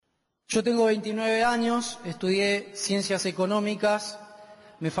Yo tengo 29 años, estudié Ciencias Económicas,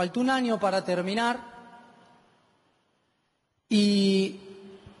 me faltó un año para terminar y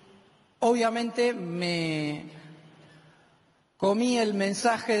obviamente me comí el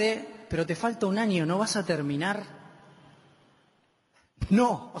mensaje de, pero te falta un año, ¿no vas a terminar?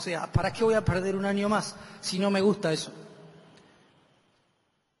 No, o sea, ¿para qué voy a perder un año más si no me gusta eso?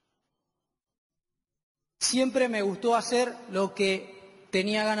 Siempre me gustó hacer lo que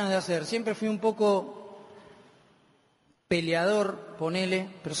tenía ganas de hacer. Siempre fui un poco peleador, ponele,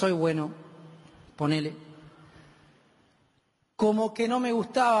 pero soy bueno, ponele. Como que no me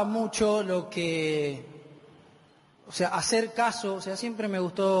gustaba mucho hacer caso, o sea, siempre me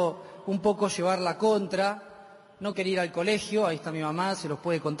gustó un poco llevar la contra, no quería ir al colegio, ahí está mi mamá, se los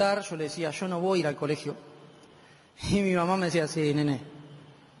puede contar, yo le decía, yo no voy a ir al colegio. Y mi mamá me decía, sí, nene,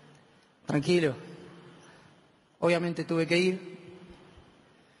 tranquilo. Obviamente tuve que ir,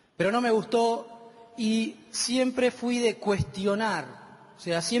 pero no me gustó y siempre fui de cuestionar, o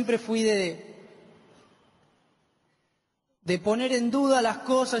sea, siempre fui de poner en duda las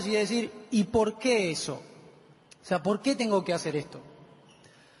cosas y de decir, ¿y por qué eso? O sea, ¿por qué tengo que hacer esto?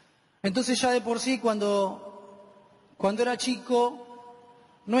 Entonces ya de por sí cuando era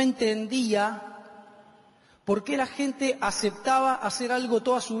chico no entendía por qué la gente aceptaba hacer algo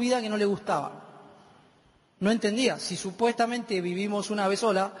toda su vida que no le gustaba. No entendía, si supuestamente vivimos una vez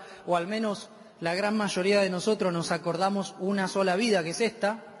sola, o al menos la gran mayoría de nosotros nos acordamos una sola vida, que es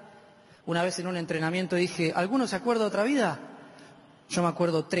esta. Una vez en un entrenamiento dije, ¿alguno se acuerda de otra vida? Yo me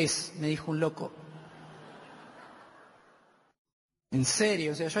acuerdo 3, me dijo un loco. En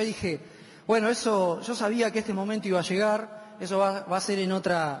serio, o sea, yo dije, bueno, eso, yo sabía que este momento iba a llegar, eso va a ser en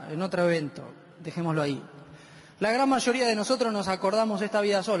otro evento, dejémoslo ahí. La gran mayoría de nosotros nos acordamos de esta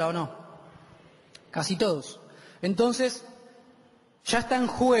vida sola, ¿o no? Casi todos. Entonces, ya está en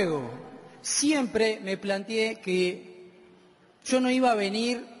juego. Siempre me planteé que yo no iba a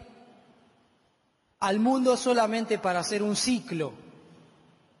venir al mundo solamente para hacer un ciclo,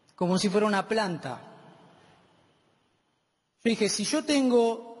 como si fuera una planta. Yo dije, si yo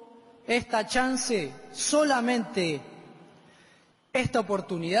tengo esta chance, solamente esta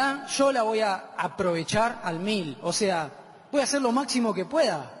oportunidad, yo la voy a aprovechar al 1000. O sea, voy a hacer lo máximo que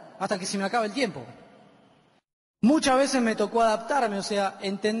pueda, hasta que se me acabe el tiempo. Muchas veces me tocó adaptarme, o sea,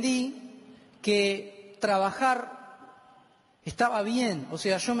 entendí que trabajar estaba bien, o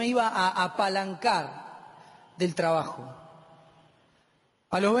sea, yo me iba a apalancar del trabajo.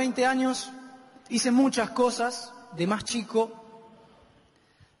 A los 20 años hice muchas cosas, de más chico,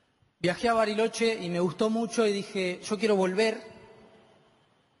 viajé a Bariloche y me gustó mucho y dije, yo quiero volver.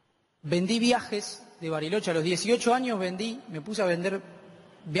 Vendí viajes de Bariloche, a los 18 años me puse a vender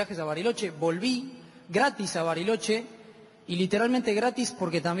viajes a Bariloche, volví gratis a Bariloche y literalmente gratis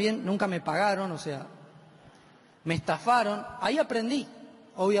porque también nunca me pagaron, o sea, me estafaron. Ahí aprendí,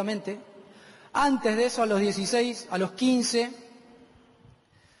 obviamente. Antes de eso, a los 16, a los 15,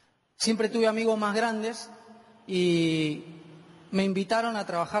 siempre tuve amigos más grandes y me invitaron a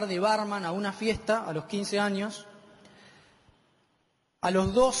trabajar de barman a una fiesta a los 15 años. A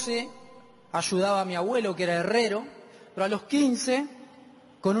los 12 ayudaba a mi abuelo, que era herrero, pero a los 15,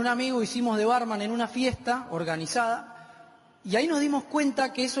 con un amigo hicimos de barman en una fiesta organizada y ahí nos dimos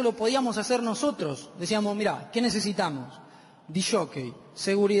cuenta que eso lo podíamos hacer nosotros. Decíamos, mirá, ¿qué necesitamos? DJ,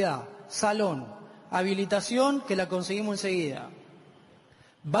 seguridad, salón, habilitación, que la conseguimos enseguida.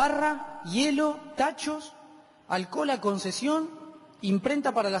 Barra, hielo, tachos, alcohol a concesión,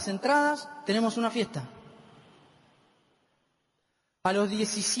 imprenta para las entradas, tenemos una fiesta. A los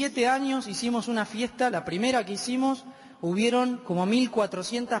 17 años hicimos una fiesta, la primera que hicimos, hubieron como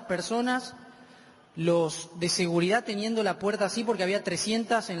 1.400 personas, los de seguridad teniendo la puerta así porque había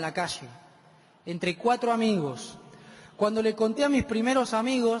 300 en la calle, entre 4 amigos. Cuando le conté a mis primeros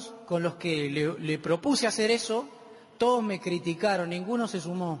amigos con los que le propuse hacer eso, todos me criticaron, ninguno se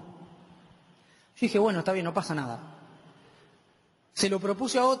sumó. Yo dije, bueno, está bien, no pasa nada. Se lo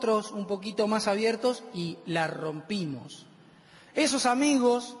propuse a otros un poquito más abiertos y la rompimos. Esos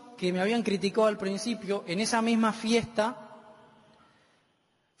amigos que me habían criticado al principio, en esa misma fiesta,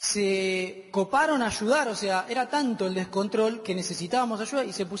 se coparon a ayudar, o sea, era tanto el descontrol que necesitábamos ayuda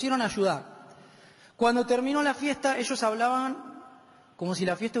y se pusieron a ayudar. Cuando terminó la fiesta, ellos hablaban como si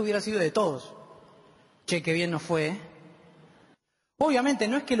la fiesta hubiera sido de todos. Che, qué bien nos fue, ¿eh? Obviamente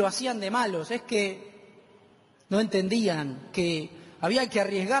no es que lo hacían de malos, es que no entendían que había que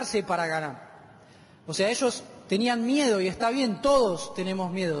arriesgarse para ganar. O sea, ellos tenían miedo y está bien, todos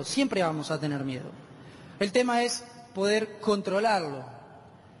tenemos miedo, siempre vamos a tener miedo. El tema es poder controlarlo.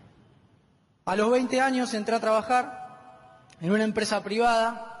 A los 20 años entré a trabajar en una empresa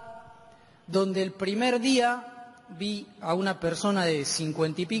privada donde el primer día vi a una persona de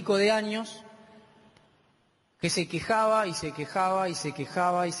 50 y pico de años que se quejaba y se quejaba y se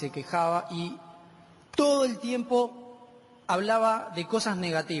quejaba y se quejaba y todo el tiempo hablaba de cosas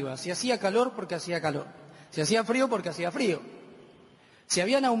negativas. Si hacía calor, porque hacía calor. Si hacía frío, porque hacía frío. Si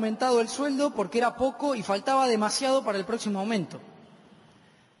habían aumentado el sueldo, porque era poco y faltaba demasiado para el próximo aumento.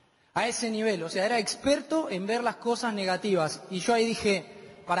 A ese nivel, o sea, era experto en ver las cosas negativas. Y yo ahí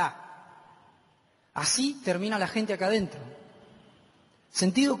dije, pará, así termina la gente acá adentro.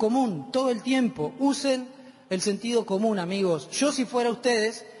 Sentido común, todo el tiempo. Usen el sentido común, amigos. Yo, si fuera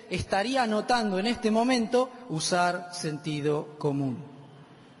ustedes, estaría anotando en este momento usar sentido común.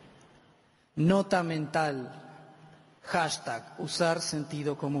 Nota mental. Hashtag, usar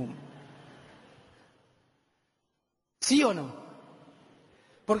sentido común. ¿Sí o no?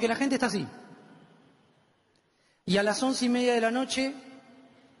 Porque la gente está así. Y a las 11:30 de la noche,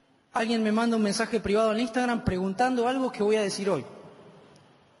 alguien me manda un mensaje privado en Instagram preguntando algo que voy a decir hoy.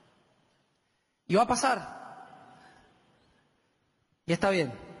 Y va a pasar. Y está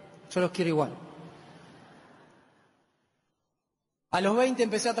bien, yo los quiero igual. A los 20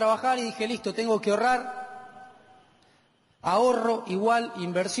 empecé a trabajar y dije, listo, tengo que ahorrar. Ahorro igual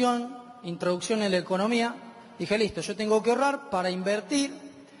inversión, introducción en la economía. Dije, listo, yo tengo que ahorrar para invertir,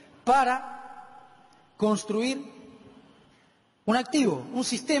 para construir un activo, un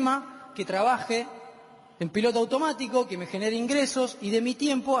sistema que trabaje en piloto automático, que me genere ingresos y de mi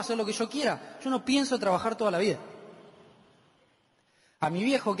tiempo hacer lo que yo quiera. Yo no pienso trabajar toda la vida. A mi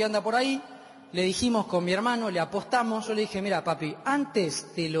viejo que anda por ahí, le dijimos con mi hermano, le apostamos, yo le dije, mira papi,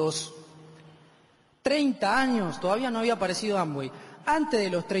 antes de los 30 años, todavía no había aparecido Amway, antes de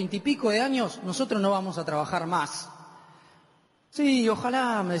los 30 y pico de años, nosotros no vamos a trabajar más. Sí,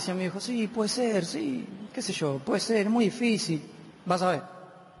 ojalá, me decía mi viejo, sí, puede ser, sí, qué sé yo, puede ser, muy difícil, vas a ver.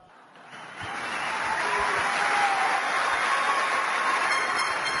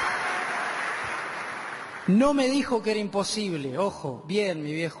 No me dijo que era imposible, ojo, bien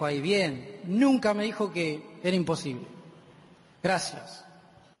mi viejo ahí, bien, nunca me dijo que era imposible. Gracias.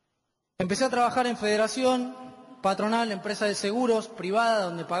 Empecé a trabajar en federación patronal, empresa de seguros, privada,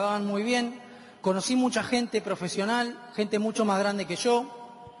 donde pagaban muy bien. Conocí mucha gente profesional, gente mucho más grande que yo.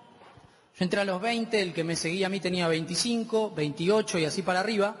 Yo entré a los 20, el que me seguía a mí tenía 25, 28 y así para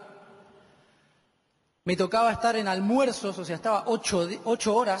arriba. Me tocaba estar en almuerzos, o sea, estaba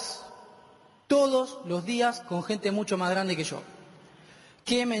 8 horas todos los días con gente mucho más grande que yo,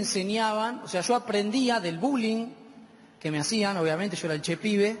 que me enseñaban, o sea, yo aprendía del bullying que me hacían, obviamente yo era el che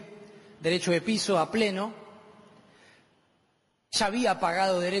pibe, derecho de piso a pleno, ya había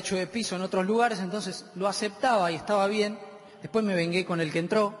pagado derecho de piso en otros lugares, entonces lo aceptaba y estaba bien, después me vengué con el que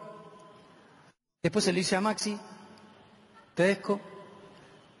entró, después se lo hice a Maxi, Tedesco,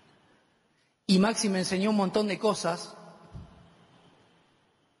 y Maxi me enseñó un montón de cosas,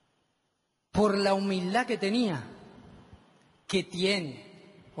 por la humildad que tenía, que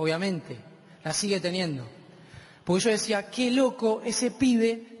tiene, obviamente, la sigue teniendo. Porque yo decía, qué loco ese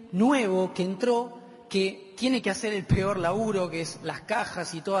pibe nuevo que entró, que tiene que hacer el peor laburo, que es las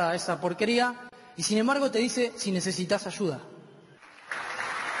cajas y toda esa porquería, y sin embargo te dice si necesitas ayuda.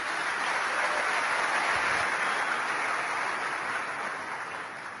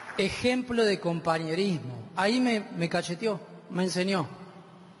 Ejemplo de compañerismo. Ahí me cacheteó, me enseñó.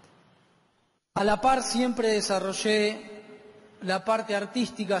 A la par siempre desarrollé la parte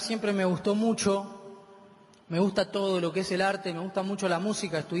artística, siempre me gustó mucho, me gusta todo lo que es el arte, me gusta mucho la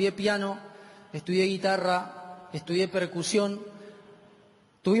música, estudié piano, estudié guitarra, estudié percusión,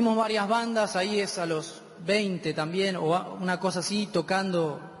 tuvimos varias bandas, ahí es a los 20 también, o una cosa así,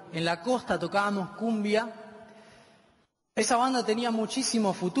 tocando en la costa, tocábamos cumbia. Esa banda tenía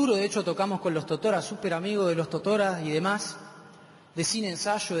muchísimo futuro, de hecho tocamos con los Totoras, súper amigos de los Totoras y demás, de Sin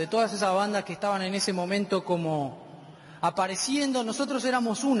Ensayo, de todas esas bandas que estaban en ese momento como apareciendo. Nosotros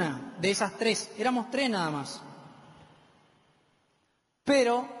éramos una de esas tres, éramos tres nada más.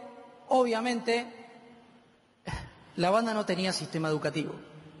 Pero, obviamente, la banda no tenía sistema educativo.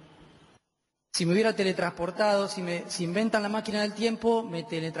 Si me hubiera teletransportado, si inventan la máquina del tiempo, me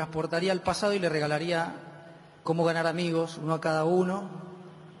teletransportaría al pasado y le regalaría cómo ganar amigos, uno a cada uno.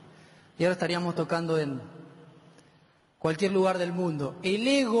 Y ahora estaríamos tocando en cualquier lugar del mundo. El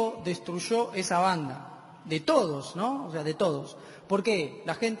ego destruyó esa banda, de todos, ¿no? O sea, de todos. ¿Por qué?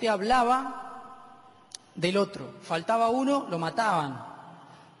 La gente hablaba del otro, faltaba uno, lo mataban.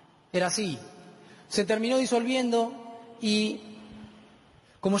 Era así. Se terminó disolviendo y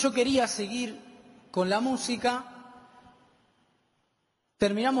como yo quería seguir con la música,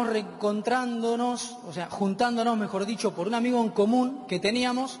 terminamos reencontrándonos, o sea, juntándonos, mejor dicho, por un amigo en común que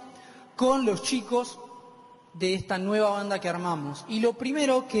teníamos, con los chicos de esta nueva banda que armamos. Y lo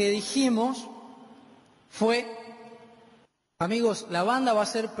primero que dijimos fue, amigos, la banda va a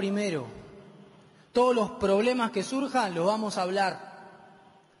ser primero. Todos los problemas que surjan los vamos a hablar,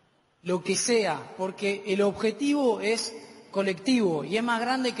 lo que sea, porque el objetivo es colectivo y es más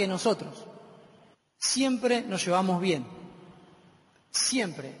grande que nosotros. Siempre nos llevamos bien,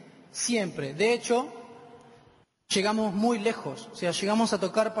 siempre, siempre. De hecho, llegamos muy lejos, o sea, llegamos a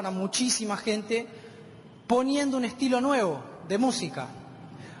tocar para muchísima gente poniendo un estilo nuevo de música.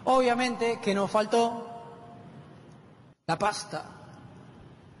 Obviamente que nos faltó la pasta,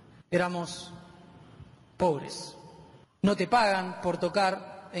 éramos pobres. No te pagan por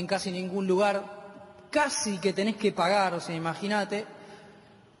tocar en casi ningún lugar, casi que tenés que pagar, o sea, imagínate.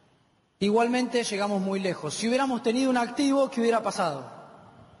 Igualmente llegamos muy lejos. Si hubiéramos tenido un activo, ¿qué hubiera pasado?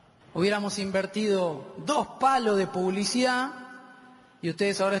 Hubiéramos invertido 2 palos de publicidad y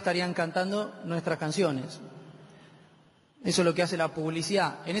ustedes ahora estarían cantando nuestras canciones. Eso es lo que hace la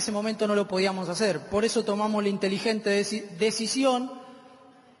publicidad. En ese momento no lo podíamos hacer. Por eso tomamos la inteligente decisión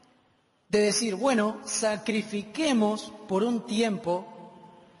de decir, bueno, sacrifiquemos por un tiempo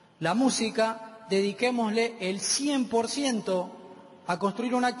la música, dediquémosle el 100% a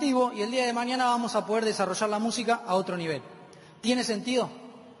construir un activo y el día de mañana vamos a poder desarrollar la música a otro nivel. ¿Tiene sentido?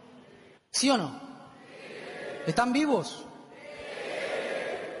 ¿Sí o no? ¿Están vivos?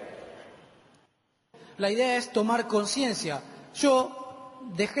 La idea es tomar conciencia. Yo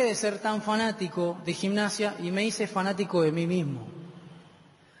dejé de ser tan fanático de gimnasia y me hice fanático de mí mismo.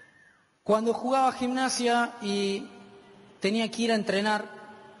 Cuando jugaba gimnasia y tenía que ir a entrenar,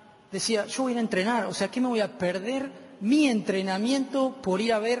 decía, yo voy a ir a entrenar, o sea, ¿qué me voy a perder mi entrenamiento por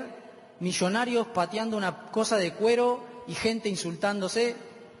ir a ver millonarios pateando una cosa de cuero y gente insultándose?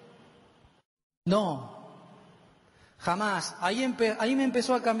 No, jamás. Ahí me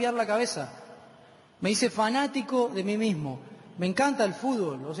empezó a cambiar la cabeza. Me hice fanático de mí mismo. Me encanta el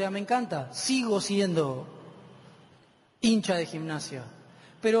fútbol, o sea, me encanta. Sigo siendo hincha de Gimnasia,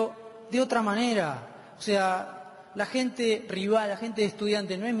 pero de otra manera. O sea, la gente rival, la gente de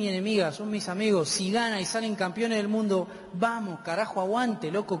Estudiantes no es mi enemiga, son mis amigos. Si gana y salen campeones del mundo, vamos, carajo,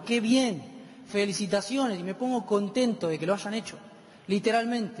 aguante, loco, qué bien. Felicitaciones, y me pongo contento de que lo hayan hecho,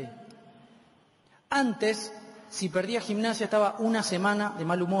 literalmente. Antes, si perdía Gimnasia, estaba una semana de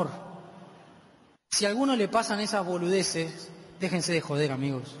mal humor. Si a alguno le pasan esas boludeces, déjense de joder,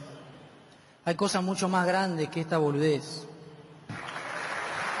 amigos. Hay cosas mucho más grandes que esta boludez.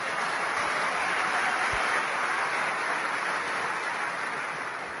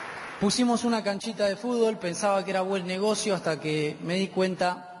 Pusimos una canchita de fútbol, pensaba que era buen negocio hasta que me di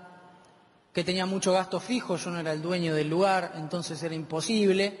cuenta que tenía mucho gasto fijo, yo no era el dueño del lugar, entonces era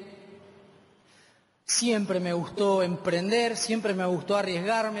imposible. Siempre me gustó emprender, siempre me gustó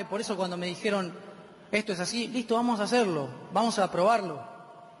arriesgarme, por eso cuando me dijeron, esto es así, listo, vamos a hacerlo, vamos a probarlo,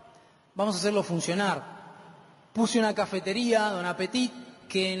 vamos a hacerlo funcionar. Puse una cafetería, Don Appetit,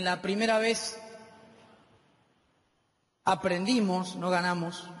 que en la primera vez aprendimos, no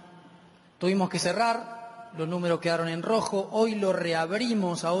ganamos, tuvimos que cerrar, los números quedaron en rojo, hoy lo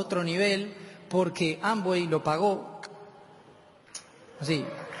reabrimos a otro nivel porque Amway lo pagó. Así,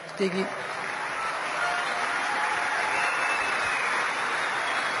 sticky.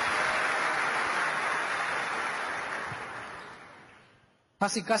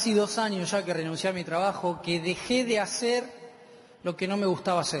 Hace casi 2 años ya que renuncié a mi trabajo, que dejé de hacer lo que no me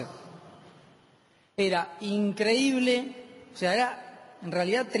gustaba hacer. Era increíble, o sea, era en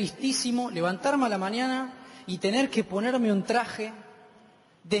realidad tristísimo levantarme a la mañana y tener que ponerme un traje,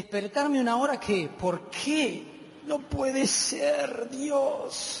 despertarme una hora que, ¿por qué? No puede ser,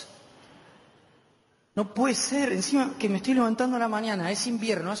 Dios. No puede ser, encima que me estoy levantando a la mañana, es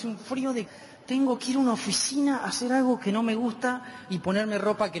invierno, hace un frío de... Tengo que ir a una oficina a hacer algo que no me gusta y ponerme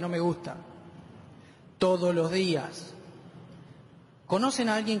ropa que no me gusta. Todos los días. ¿Conocen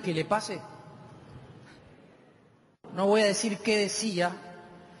a alguien que le pase? No voy a decir qué decía,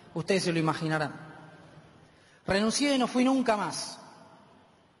 ustedes se lo imaginarán. Renuncié y no fui nunca más.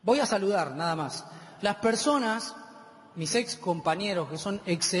 Voy a saludar, nada más. Las personas, mis ex compañeros, que son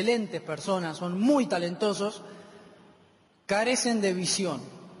excelentes personas, son muy talentosos, carecen de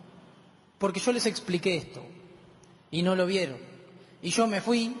visión. Porque yo les expliqué esto y no lo vieron. Y yo me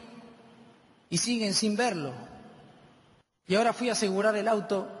fui y siguen sin verlo. Y ahora fui a asegurar el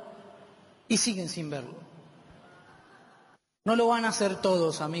auto y siguen sin verlo. No lo van a hacer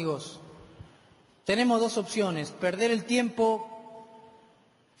todos, amigos. Tenemos 2 opciones: perder el tiempo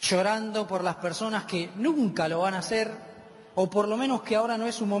llorando por las personas que nunca lo van a hacer, o por lo menos que ahora no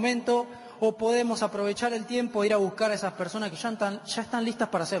es su momento, o podemos aprovechar el tiempo e ir a buscar a esas personas que ya están listas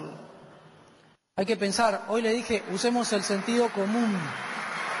para hacerlo. Hay que pensar, hoy le dije, usemos el sentido común.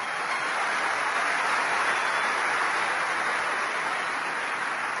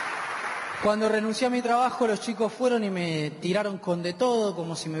 Cuando renuncié a mi trabajo, los chicos fueron y me tiraron con de todo,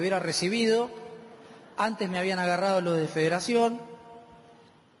 como si me hubiera recibido. Antes me habían agarrado los de federación.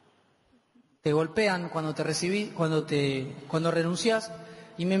 Te golpean cuando te recibí, cuando renunciás,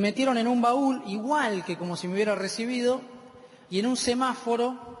 y me metieron en un baúl, igual que como si me hubiera recibido, y en un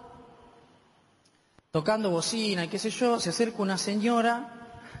semáforo, tocando bocina y qué sé yo, se acerca una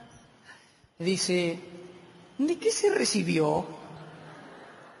señora, y dice, ¿de qué se recibió?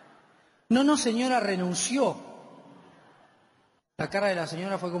 No, señora, renunció. La cara de la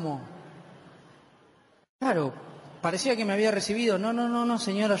señora fue como, claro, parecía que me había recibido. No,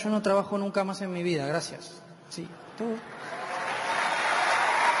 señora, yo no trabajo nunca más en mi vida, gracias. Sí, todo.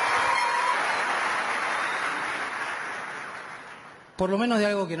 Por lo menos de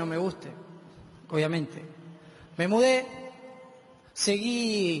algo que no me guste, obviamente. Me mudé,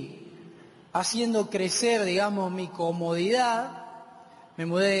 seguí haciendo crecer, digamos, mi comodidad. Me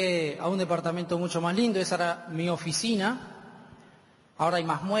mudé a un departamento mucho más lindo, esa era mi oficina. Ahora hay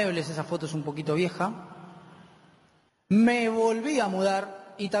más muebles, esa foto es un poquito vieja. Me volví a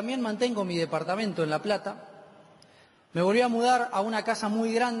mudar y también mantengo mi departamento en La Plata. Me volví a mudar a una casa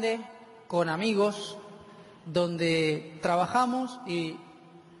muy grande, con amigos, donde trabajamos y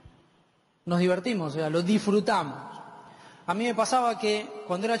nos divertimos, o sea, lo disfrutamos. A mí me pasaba que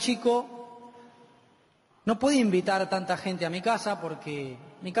cuando era chico no podía invitar a tanta gente a mi casa porque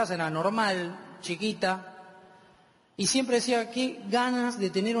mi casa era normal, chiquita, y siempre decía, qué ganas de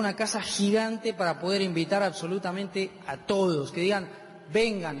tener una casa gigante para poder invitar absolutamente a todos, que digan,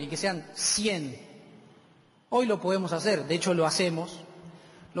 vengan y que sean 100. Hoy lo podemos hacer, de hecho lo hacemos.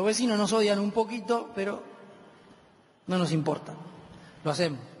 Los vecinos nos odian un poquito, pero no nos importa, lo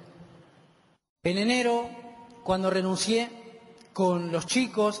hacemos. En enero, cuando renuncié, con los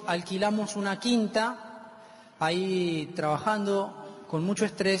chicos alquilamos una quinta, ahí trabajando con mucho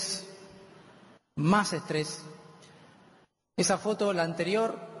estrés, más estrés. Esa foto, la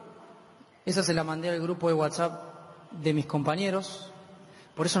anterior, esa se la mandé al grupo de WhatsApp de mis compañeros,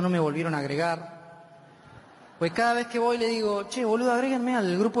 por eso no me volvieron a agregar. Pues cada vez que voy le digo, che, boludo, agréguenme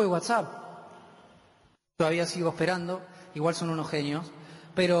al grupo de WhatsApp. Todavía sigo esperando, igual son unos genios,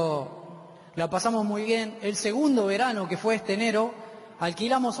 pero la pasamos muy bien. El segundo verano, que fue este enero,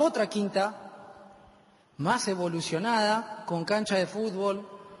 alquilamos otra quinta, más evolucionada, con cancha de fútbol,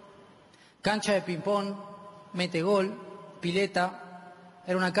 cancha de ping-pong, metegol, pileta.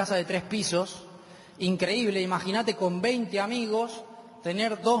 Era una casa de 3 pisos, increíble. Imagínate con 20 amigos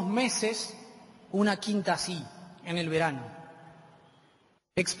tener 2 meses una quinta así, en el verano.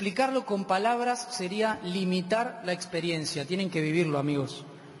 Explicarlo con palabras sería limitar la experiencia. Tienen que vivirlo, amigos.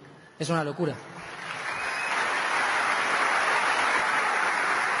 Es una locura.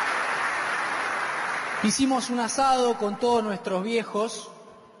 Hicimos un asado con todos nuestros viejos.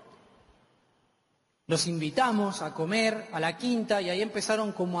 Los invitamos a comer a la quinta y ahí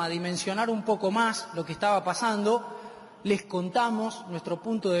empezaron como a dimensionar un poco más lo que estaba pasando. Les contamos nuestro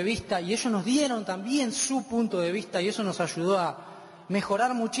punto de vista y ellos nos dieron también su punto de vista y eso nos ayudó a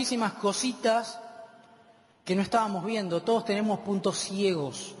mejorar muchísimas cositas que no estábamos viendo. Todos tenemos puntos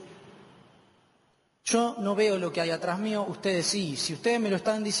ciegos. Yo no veo lo que hay atrás mío, ustedes sí. Si ustedes me lo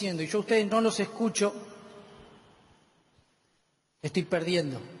están diciendo y yo a ustedes no los escucho, estoy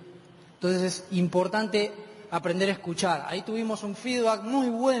perdiendo. Entonces es importante aprender a escuchar. Ahí tuvimos un feedback muy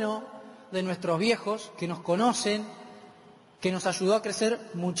bueno de nuestros viejos que nos conocen, que nos ayudó a crecer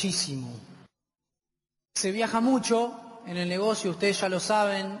muchísimo. Se viaja mucho en el negocio, ustedes ya lo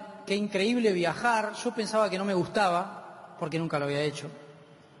saben, qué increíble viajar. Yo pensaba que no me gustaba, porque nunca lo había hecho.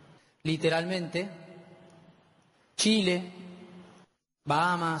 Literalmente, Chile,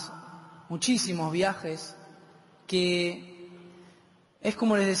 Bahamas, muchísimos viajes que es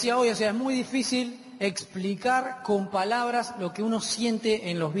como les decía hoy, o sea, es muy difícil explicar con palabras lo que uno siente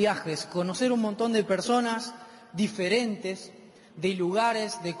en los viajes, conocer un montón de personas diferentes, de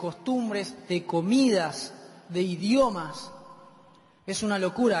lugares, de costumbres, de comidas, de idiomas. Es una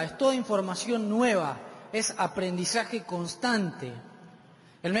locura, es toda información nueva, es aprendizaje constante.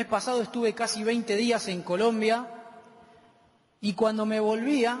 El mes pasado estuve casi 20 días en Colombia y cuando me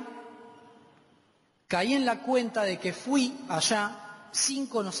volvía caí en la cuenta de que fui allá sin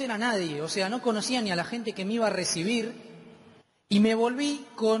conocer a nadie, o sea, no conocía ni a la gente que me iba a recibir y me volví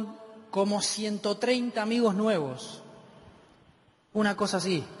con como 130 amigos nuevos. Una cosa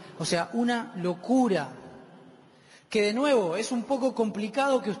así, o sea, una locura. Que de nuevo es un poco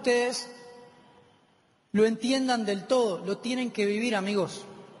complicado que ustedes lo entiendan del todo, lo tienen que vivir, amigos.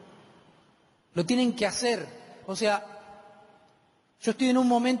 Lo tienen que hacer. O sea, yo estoy en un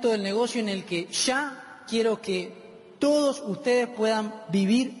momento del negocio en el que ya quiero que todos ustedes puedan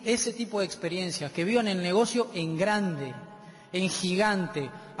vivir ese tipo de experiencias, que vivan el negocio en grande, en gigante.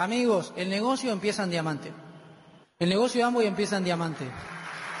 Amigos, el negocio empieza en diamante. El negocio de Amway empieza en diamante.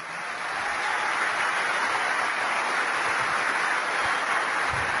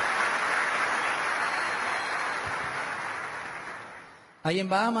 Ahí en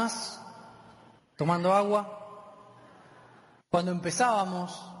Bahamas, tomando agua, cuando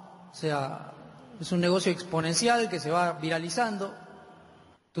empezábamos, o sea, es un negocio exponencial que se va viralizando,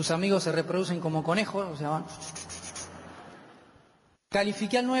 tus amigos se reproducen como conejos, o sea, van.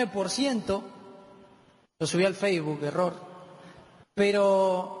 Califiqué al 9%, lo subí al Facebook, error,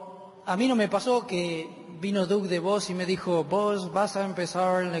 pero a mí no me pasó que vino Doug de Vos y me dijo, vos vas a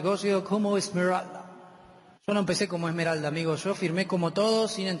empezar el negocio como Esmeralda. Yo no empecé como Esmeralda, amigos, yo firmé como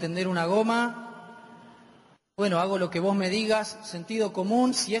todos, sin entender una goma. Bueno, hago lo que vos me digas, sentido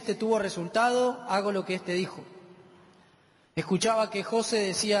común, si este tuvo resultado, hago lo que este dijo. Escuchaba que José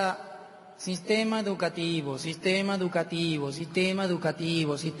decía, sistema educativo, sistema educativo, sistema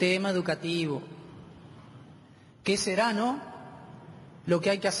educativo, sistema educativo. ¿Qué será, no? Lo que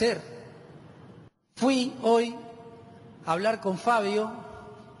hay que hacer. Fui hoy a hablar con Fabio,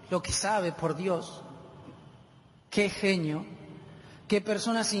 lo que sabe, por Dios. Qué genio, qué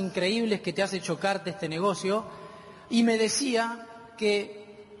personas increíbles que te hace chocarte este negocio. Y me decía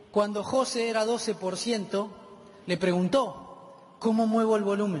que cuando José era 12%, le preguntó, ¿cómo muevo el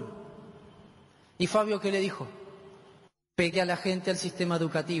volumen? Y Fabio, ¿qué le dijo? Pegue a la gente al sistema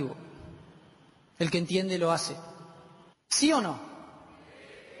educativo. El que entiende lo hace. ¿Sí o no?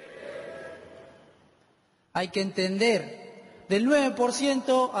 Hay que entender. Del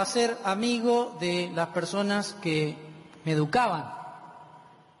 9% a ser amigo de las personas que me educaban.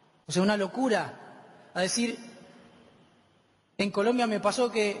 O sea, una locura. A decir, en Colombia me pasó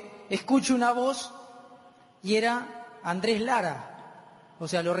que escucho una voz y era Andrés Lara. O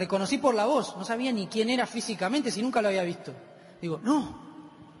sea, lo reconocí por la voz. No sabía ni quién era físicamente, si nunca lo había visto. Digo, no.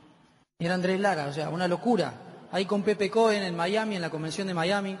 Era Andrés Lara, o sea, una locura. Ahí con Pepe Cohen en Miami, en la convención de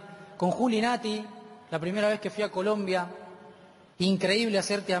Miami. Con Juli Nati, la primera vez que fui a Colombia. Increíble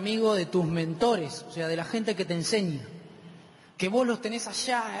hacerte amigo de tus mentores, o sea, de la gente que te enseña. Que vos los tenés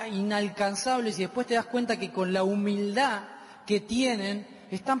allá, inalcanzables, y después te das cuenta que con la humildad que tienen,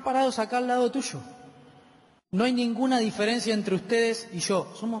 están parados acá al lado tuyo. No hay ninguna diferencia entre ustedes y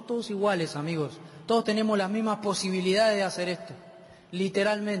yo. Somos todos iguales, amigos. Todos tenemos las mismas posibilidades de hacer esto.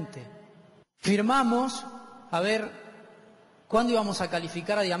 Literalmente. Firmamos a ver cuándo íbamos a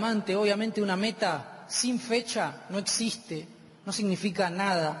calificar a diamante. Obviamente una meta sin fecha no existe. No significa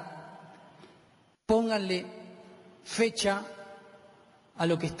nada. Pónganle fecha a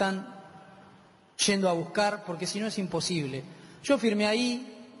lo que están yendo a buscar, porque si no es imposible. Yo firmé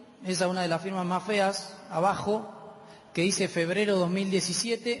ahí, esa es una de las firmas más feas, abajo, que dice febrero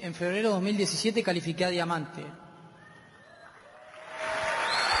 2017. En febrero 2017 califiqué a diamante.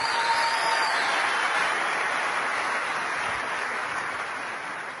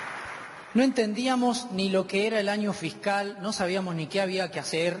 No entendíamos ni lo que era el año fiscal, no sabíamos ni qué había que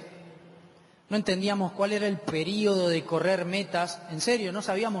hacer, no entendíamos cuál era el período de correr metas, en serio, no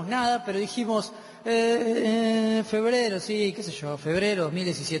sabíamos nada, pero dijimos, febrero, sí, qué sé yo, febrero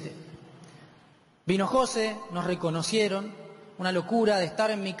 2017. Vino José, nos reconocieron, una locura de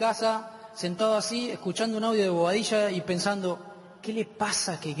estar en mi casa, sentado así, escuchando un audio de Bobadilla y pensando, ¿qué le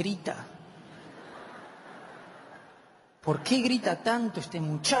pasa que grita? ¿Por qué grita tanto este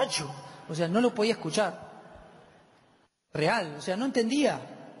muchacho? O sea, no lo podía escuchar. Real, o sea, no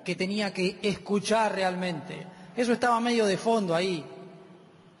entendía que tenía que escuchar realmente. Eso estaba medio de fondo ahí.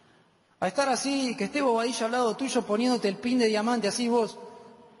 A estar así, que esté Bobadilla al lado tuyo poniéndote el pin de diamante, así vos.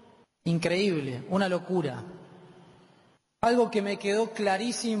 Increíble, una locura. Algo que me quedó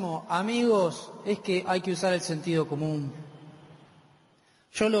clarísimo, amigos, es que hay que usar el sentido común.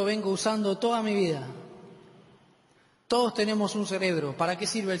 Yo lo vengo usando toda mi vida. Todos tenemos un cerebro. ¿Para qué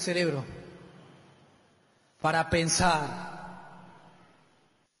sirve el cerebro? Para pensar.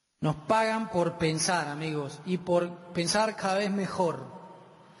 Nos pagan por pensar, amigos, y por pensar cada vez mejor.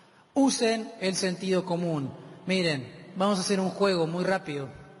 Usen el sentido común. Miren, vamos a hacer un juego muy rápido.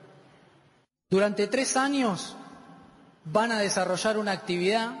 Durante 3 años van a desarrollar una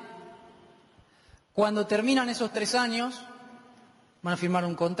actividad. Cuando terminan esos 3 años, van a firmar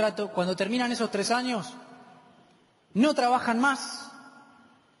un contrato. Cuando terminan esos 3 años, no trabajan más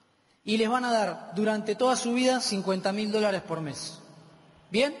y les van a dar durante toda su vida $50.000 por mes.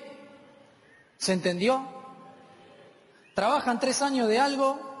 ¿Bien? ¿Se entendió? Trabajan 3 años de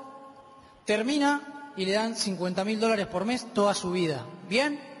algo, Termina y le dan $50.000 por mes toda su vida.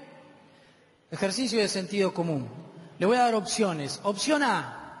 ¿Bien? Ejercicio de sentido común. Le voy a dar opciones. Opción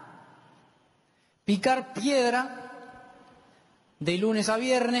A, picar piedra de lunes a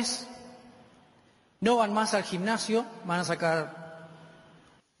viernes. No van más al gimnasio, van a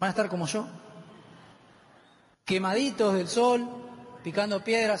estar como yo, quemaditos del sol, picando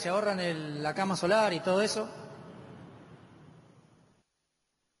piedra, se ahorran la cama solar y todo eso.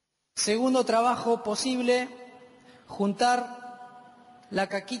 Segundo trabajo posible, juntar la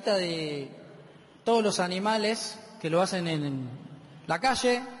caquita de todos los animales que lo hacen en la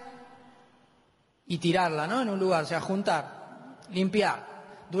calle y tirarla, ¿no? En un lugar, o sea, juntar, limpiar.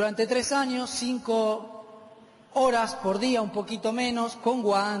 Durante 3 años, 5 horas por día, un poquito menos, con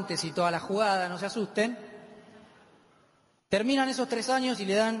guantes y toda la jugada, no se asusten. Terminan esos 3 años y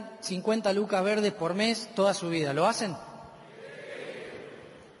le dan 50 lucas verdes por mes toda su vida. ¿Lo hacen?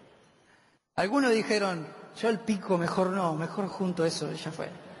 Algunos dijeron, yo el pico mejor no, mejor junto eso, ya fue.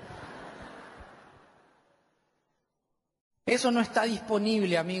 Eso no está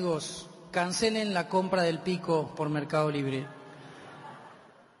disponible, amigos. Cancelen la compra del pico por Mercado Libre.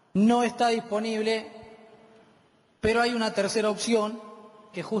 No está disponible, pero hay una tercera opción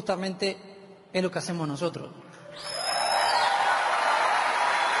que justamente es lo que hacemos nosotros.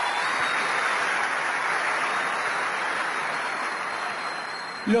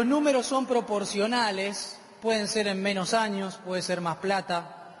 Los números son proporcionales, pueden ser en menos años, puede ser más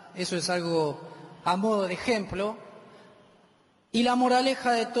plata, eso es algo a modo de ejemplo. Y la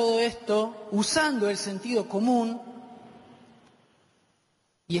moraleja de todo esto, usando el sentido común,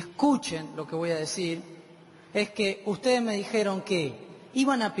 y escuchen lo que voy a decir, es que ustedes me dijeron que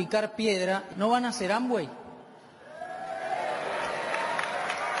iban a picar piedra, ¿no van a hacer Amway?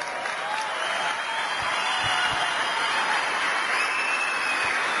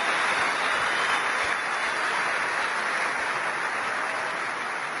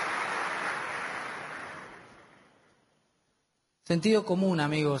 Sentido común,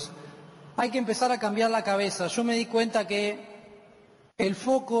 amigos. Hay que empezar a cambiar la cabeza. Yo me di cuenta que el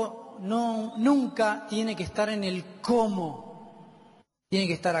foco nunca tiene que estar en el cómo, tiene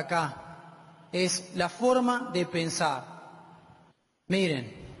que estar acá. Es la forma de pensar.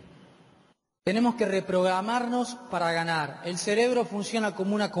 Miren, tenemos que reprogramarnos para ganar. El cerebro funciona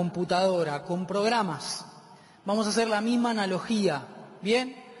como una computadora, con programas. Vamos a hacer la misma analogía,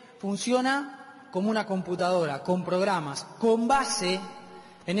 ¿bien? Funciona como una computadora, con programas. Con base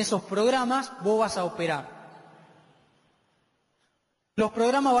en esos programas vos vas a operar. Los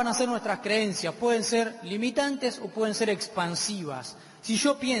programas van a ser nuestras creencias, pueden ser limitantes o pueden ser expansivas. Si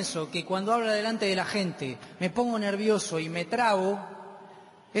yo pienso que cuando hablo delante de la gente me pongo nervioso y me trabo,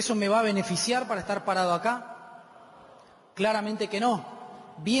 ¿eso me va a beneficiar para estar parado acá? Claramente que no.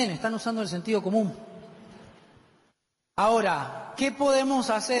 Bien, están usando el sentido común. Ahora, ¿qué podemos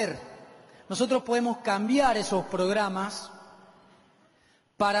hacer? Nosotros podemos cambiar esos programas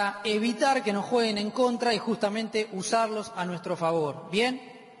para evitar que nos jueguen en contra y justamente usarlos a nuestro favor. ¿Bien?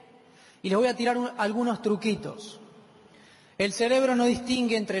 Y les voy a tirar algunos truquitos. El cerebro no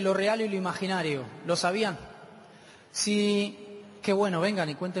distingue entre lo real y lo imaginario. ¿Lo sabían? Qué bueno, vengan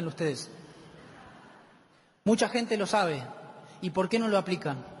y cuéntenlo ustedes. Mucha gente lo sabe. ¿Y por qué no lo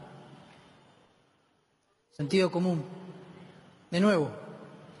aplican? Sentido común. De nuevo.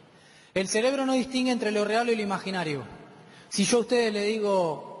 El cerebro no distingue entre lo real y lo imaginario. Si yo a ustedes les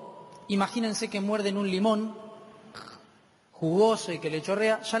digo, imagínense que muerden un limón jugoso y que le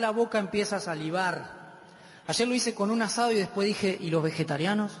chorrea, ya la boca empieza a salivar. Ayer lo hice con un asado y después dije, ¿y los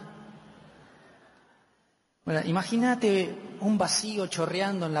vegetarianos? Bueno, imagínate un vacío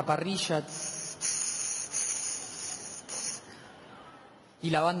chorreando en la parrilla y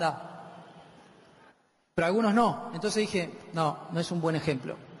la banda. Pero algunos no. Entonces dije, no es un buen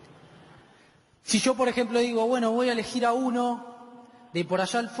ejemplo. Si yo, por ejemplo, digo, bueno, voy a elegir a uno de por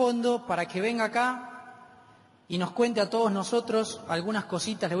allá al fondo para que venga acá y nos cuente a todos nosotros algunas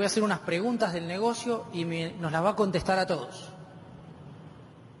cositas, le voy a hacer unas preguntas del negocio y nos las va a contestar a todos.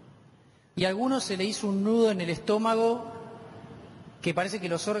 Y a algunos se le hizo un nudo en el estómago que parece que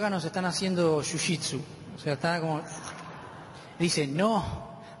los órganos están haciendo jiu-jitsu. O sea, están como... Dice, no,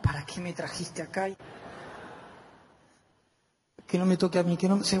 ¿para qué me trajiste acá? Que no me toque a mí,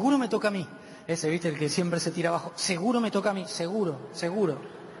 seguro me toca a mí. Ese, ¿viste? El que siempre se tira abajo. Seguro me toca a mí, seguro.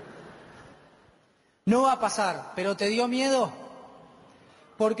 No va a pasar, pero ¿te dio miedo?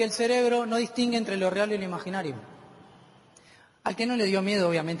 Porque el cerebro no distingue entre lo real y lo imaginario. Al que no le dio miedo,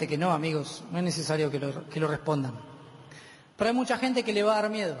 obviamente que no, amigos. No es necesario que lo respondan. Pero hay mucha gente que le va a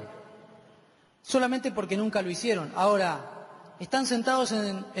dar miedo. Solamente porque nunca lo hicieron. Ahora, están sentados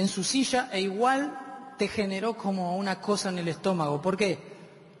en su silla e igual te generó como una cosa en el estómago. ¿Por qué?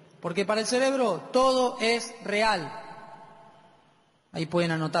 Porque para el cerebro todo es real. Ahí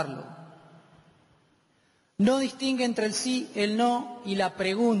pueden anotarlo. No distingue entre el sí, el no y la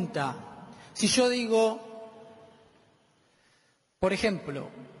pregunta. Si yo digo, por ejemplo,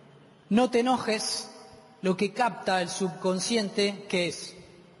 no te enojes, lo que capta el subconsciente, ¿qué es?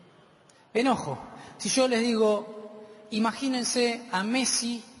 Enojo. Si yo les digo, imagínense a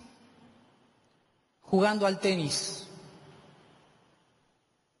Messi jugando al tenis.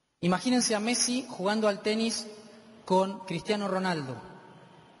 Imagínense a Messi jugando al tenis con Cristiano Ronaldo.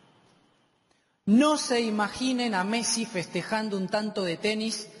 No se imaginen a Messi festejando un tanto de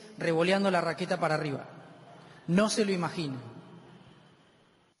tenis, revoleando la raqueta para arriba. No se lo imaginen.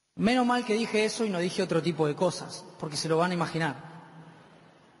 Menos mal que dije eso y no dije otro tipo de cosas, porque se lo van a imaginar.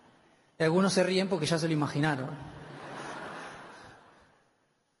 Y algunos se ríen porque ya se lo imaginaron.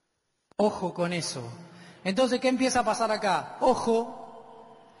 Ojo con eso. Entonces, ¿qué empieza a pasar acá?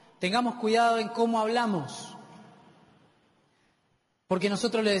 Ojo, tengamos cuidado en cómo hablamos. Porque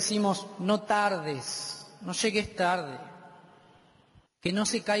nosotros le decimos, no tardes, no llegues tarde, que no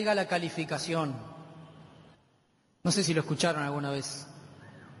se caiga la calificación. No sé si lo escucharon alguna vez.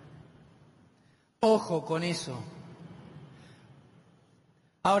 Ojo con eso.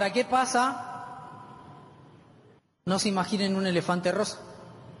 Ahora, ¿qué pasa? No se imaginen un elefante rosa.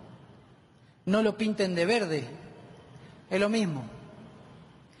 No lo pinten de verde. Es lo mismo.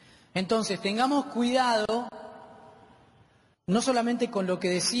 Entonces, tengamos cuidado, no solamente con lo que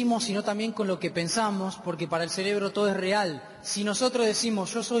decimos, sino también con lo que pensamos, porque para el cerebro todo es real. Si nosotros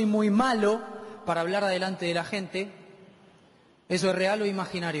decimos, yo soy muy malo para hablar delante de la gente, ¿eso es real o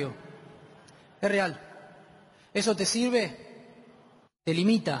imaginario? Es real. ¿Eso te sirve? Te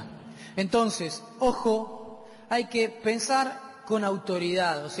limita. Entonces, ojo, hay que pensar con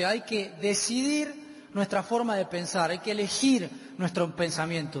autoridad, o sea, hay que decidir nuestra forma de pensar, hay que elegir nuestros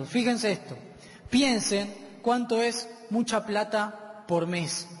pensamientos. Fíjense esto, piensen cuánto es mucha plata por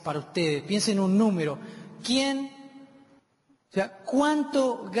mes para ustedes, piensen un número.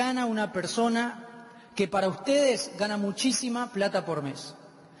 ¿Cuánto gana una persona que para ustedes gana muchísima plata por mes?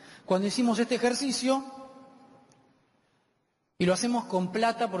 Cuando hicimos este ejercicio, y lo hacemos con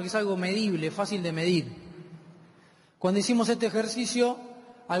plata porque es algo medible, fácil de medir. Cuando hicimos este ejercicio,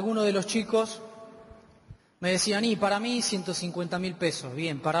 algunos de los chicos me decían, y para mí 150.000 pesos,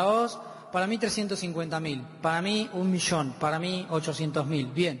 bien, para vos, para mí 350.000, para mí 1.000.000, para mí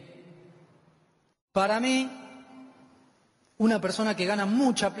 800.000, bien. Para mí, una persona que gana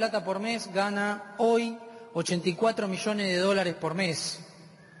mucha plata por mes gana hoy 84 millones de dólares por mes,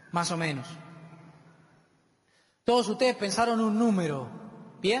 más o menos. Todos ustedes pensaron un número,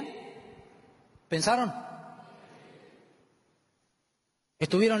 ¿bien? ¿Pensaron?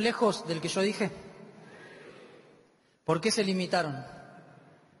 ¿Estuvieron lejos del que yo dije? ¿Por qué se limitaron?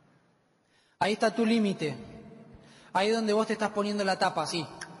 Ahí está tu límite. Ahí es donde vos te estás poniendo la tapa, así.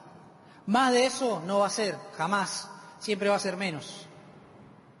 Más de eso no va a ser, jamás. Siempre va a ser menos.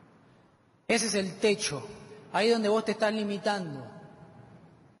 Ese es el techo. Ahí es donde vos te estás limitando.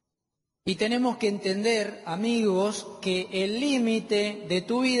 Y tenemos que entender, amigos, que el límite de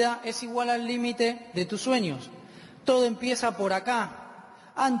tu vida es igual al límite de tus sueños. Todo empieza por acá.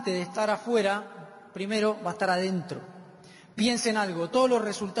 Antes de estar afuera, primero va a estar adentro. Piensen algo, todos los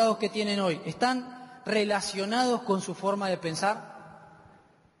resultados que tienen hoy, ¿están relacionados con su forma de pensar?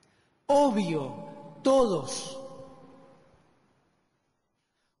 Obvio, todos.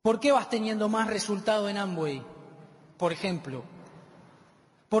 ¿Por qué vas teniendo más resultado en Amway, por ejemplo?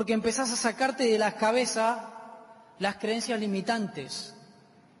 Porque empezás a sacarte de la cabeza las creencias limitantes.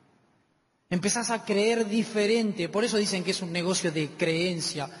 Empezás a creer diferente, por eso dicen que es un negocio de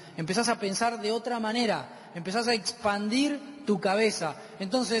creencia. Empezás a pensar de otra manera, empezás a expandir tu cabeza.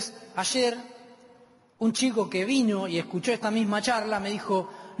 Entonces, ayer, un chico que vino y escuchó esta misma charla me dijo,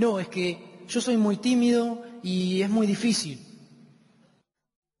 no, es que yo soy muy tímido y es muy difícil.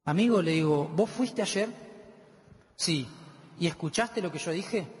 Amigo, le digo, ¿vos fuiste ayer? Sí. ¿Y escuchaste lo que yo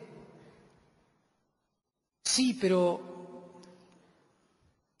dije? Sí, pero...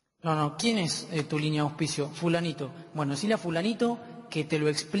 No, ¿quién es tu línea de auspicio? Fulanito. Bueno, decile a fulanito que te lo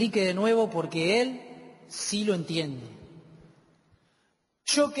explique de nuevo porque él sí lo entiende.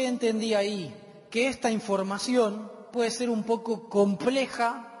 ¿Yo qué entendí ahí? Que esta información puede ser un poco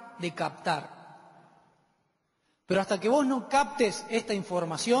compleja de captar. Pero hasta que vos no captes esta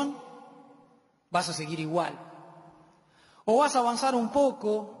información, vas a seguir igual. O vas a avanzar un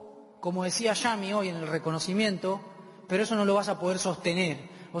poco, como decía Yami hoy en el reconocimiento, pero eso no lo vas a poder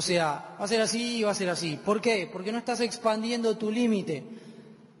sostener. O sea, va a ser así y va a ser así. ¿Por qué? Porque no estás expandiendo tu límite.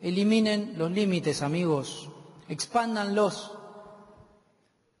 Eliminen los límites, amigos. Expándanlos.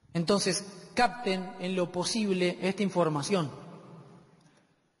 Entonces, capten en lo posible esta información.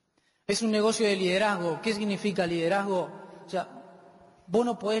 Es un negocio de liderazgo. ¿Qué significa liderazgo? O sea, vos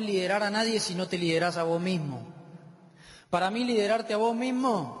no podés liderar a nadie si no te liderás a vos mismo. Para mí, liderarte a vos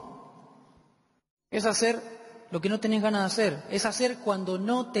mismo es hacer lo que no tenés ganas de hacer. Es hacer cuando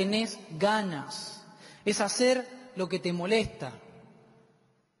no tenés ganas. Es hacer lo que te molesta.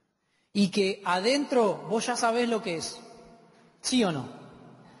 Y que adentro vos ya sabés lo que es. ¿Sí o no?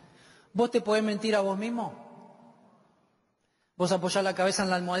 ¿Vos te podés mentir a vos mismo? Vos apoyás la cabeza en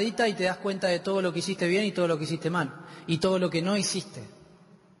la almohadita y te das cuenta de todo lo que hiciste bien y todo lo que hiciste mal. Y todo lo que no hiciste.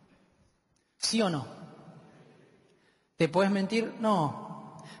 ¿Sí o no? ¿Te podés mentir?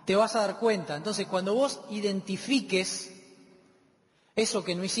 No. Te vas a dar cuenta. Entonces, cuando vos identifiques eso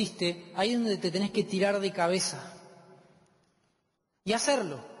que no hiciste, ahí es donde te tenés que tirar de cabeza. Y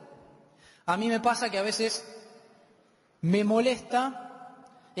hacerlo. A mí me pasa que a veces me molesta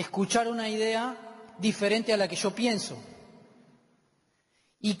escuchar una idea diferente a la que yo pienso.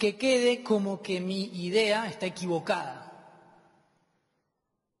 Y que quede como que mi idea está equivocada.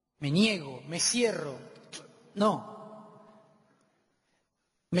 Me niego, me cierro. No.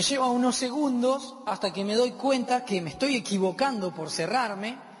 Me lleva unos segundos hasta que me doy cuenta que me estoy equivocando por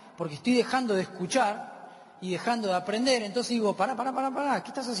cerrarme, porque estoy dejando de escuchar y dejando de aprender. Entonces digo, pará, ¿qué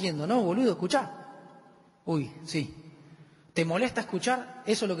estás haciendo? No, boludo, escuchá. Uy, sí. ¿Te molesta escuchar?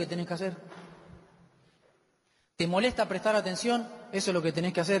 Eso es lo que tenés que hacer. ¿Te molesta prestar atención? Eso es lo que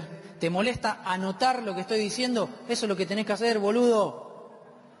tenés que hacer. ¿Te molesta anotar lo que estoy diciendo? Eso es lo que tenés que hacer, boludo.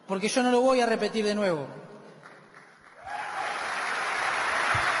 Porque yo no lo voy a repetir de nuevo.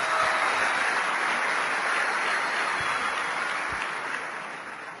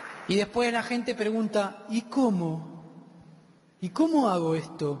 Y después la gente pregunta, ¿y cómo? ¿Y cómo hago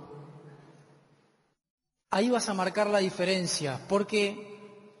esto? Ahí vas a marcar la diferencia, porque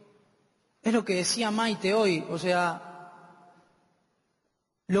es lo que decía Maite hoy, o sea,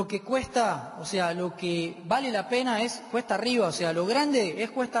 lo que cuesta, o sea, lo que vale la pena es cuesta arriba, o sea, lo grande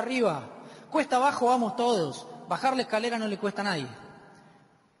es cuesta arriba. Cuesta abajo vamos todos, bajar la escalera no le cuesta a nadie.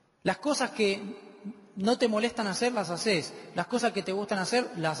 Las cosas que no te molestan hacer, las haces. Las cosas que te gustan hacer,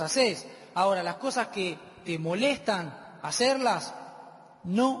 las haces. Ahora, las cosas que te molestan hacerlas,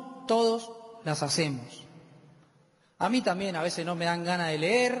 no todos las hacemos. A mí también a veces no me dan ganas de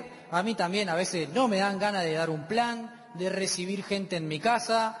leer, a mí también a veces no me dan ganas de dar un plan, de recibir gente en mi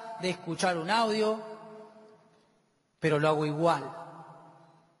casa, de escuchar un audio, pero lo hago igual.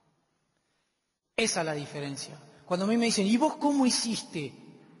 Esa es la diferencia. Cuando a mí me dicen, ¿y vos cómo hiciste?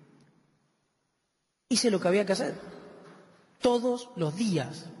 Hice lo que había que hacer, todos los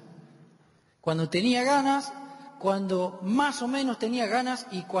días. Cuando tenía ganas, cuando más o menos tenía ganas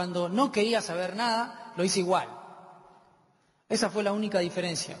y cuando no quería saber nada, lo hice igual. Esa fue la única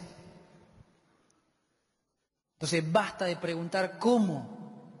diferencia. Entonces basta de preguntar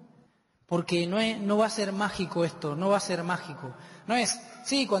cómo, porque no va a ser mágico esto, no va a ser mágico. No es,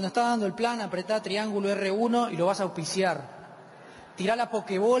 sí, cuando estás dando el plan, apretá triángulo R1 y lo vas a auspiciar. Tirá la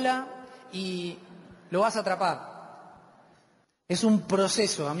pokebola y lo vas a atrapar. Es un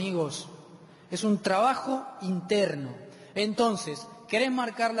proceso, amigos. Es un trabajo interno. Entonces, ¿querés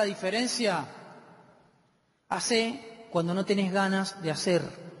marcar la diferencia? Hacé cuando no tenés ganas de hacer.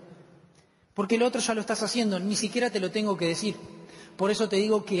 Porque lo otro ya lo estás haciendo, ni siquiera te lo tengo que decir. Por eso te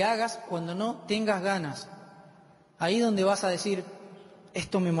digo que hagas cuando no tengas ganas. Ahí donde vas a decir,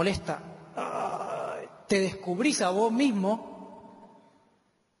 esto me molesta. Te descubrís a vos mismo,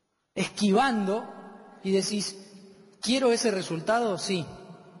 esquivando, y decís, ¿quiero ese resultado? Sí.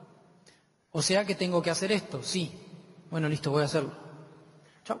 O sea que tengo que hacer esto, sí. Bueno, listo, voy a hacerlo.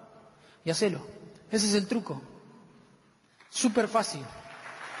 Chau. Y hacelo. Ese es el truco. Súper fácil.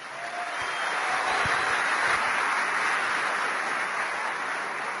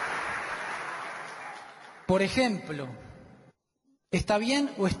 Por ejemplo, ¿está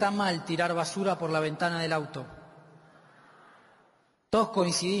bien o está mal tirar basura por la ventana del auto? Todos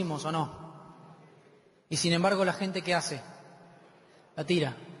coincidimos, ¿o no? Y sin embargo, ¿la gente qué hace? La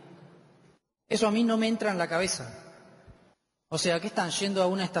tira. Eso a mí no me entra en la cabeza. O sea, ¿qué están yendo a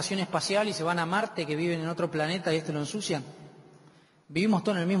una estación espacial y se van a Marte, que viven en otro planeta y esto lo ensucian? Vivimos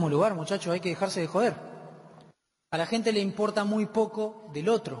todos en el mismo lugar, muchachos, hay que dejarse de joder. A la gente le importa muy poco del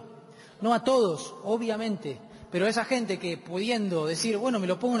otro. No a todos, obviamente, pero a esa gente que pudiendo decir, bueno, me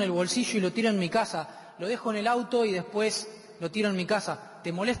lo pongo en el bolsillo y lo tiro en mi casa, lo dejo en el auto y después lo tiro en mi casa.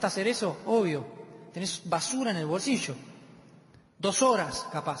 ¿Te molesta hacer eso? Obvio. Tenés basura en el bolsillo. 2 horas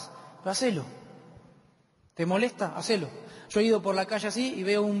capaz, pero hacelo. ¿Te molesta? Hacelo. Yo he ido por la calle así y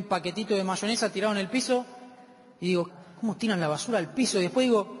veo un paquetito de mayonesa tirado en el piso y digo, ¿cómo tiran la basura al piso? Y después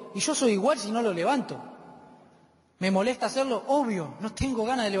digo, ¿y yo soy igual si no lo levanto? ¿Me molesta hacerlo? Obvio, no tengo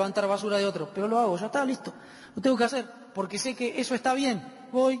ganas de levantar basura de otro, pero lo hago, ya está, listo. Lo tengo que hacer, porque sé que eso está bien.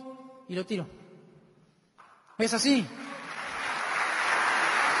 Voy y lo tiro. ¿Es así?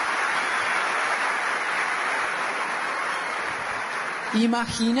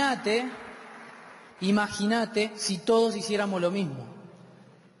 Imagínate si todos hiciéramos lo mismo.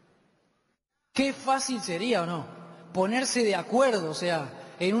 Qué fácil sería, ¿o no? Ponerse de acuerdo, o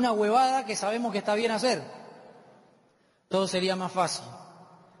sea, en una huevada que sabemos que está bien hacer. Todo sería más fácil.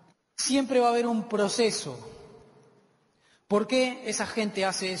 Siempre va a haber un proceso. ¿Por qué esa gente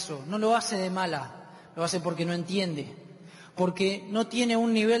hace eso? No lo hace de mala, lo hace porque no entiende, porque no tiene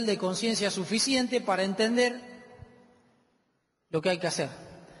un nivel de conciencia suficiente para entender lo que hay que hacer.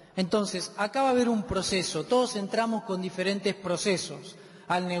 Entonces, acá va a haber un proceso, todos entramos con diferentes procesos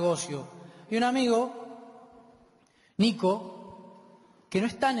al negocio. Y un amigo, Nico, que no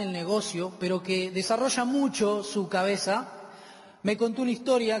está en el negocio, pero que desarrolla mucho su cabeza, me contó una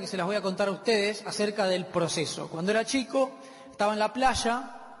historia que se las voy a contar a ustedes acerca del proceso. Cuando era chico, estaba en la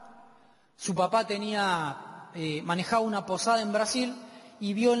playa, su papá manejaba una posada en Brasil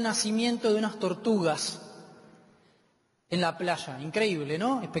y vio el nacimiento de unas tortugas en la playa. Increíble,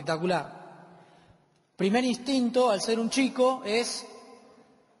 ¿no? Espectacular. Primer instinto, al ser un chico, es: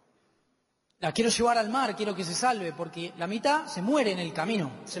 la quiero llevar al mar, quiero que se salve, porque la mitad se muere en el camino,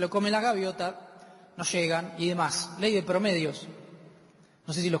 se lo come la gaviota, no llegan y demás. Ley de promedios.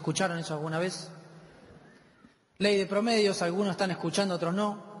 No sé si lo escucharon eso alguna vez. Ley de promedios, algunos están escuchando, otros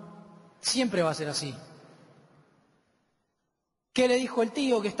no. Siempre va a ser así. ¿Qué le dijo el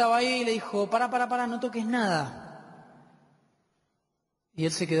tío que estaba ahí? Le dijo, pará, no toques nada. Y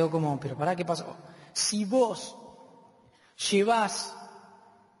él se quedó como, pero pará, ¿qué pasó? Si vos llevás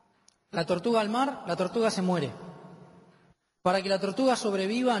la tortuga al mar, la tortuga se muere. Para que la tortuga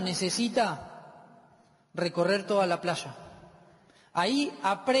sobreviva necesita recorrer toda la playa. Ahí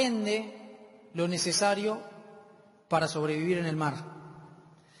aprende lo necesario para sobrevivir en el mar.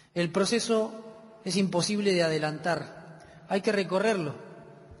 El proceso es imposible de adelantar, hay que recorrerlo.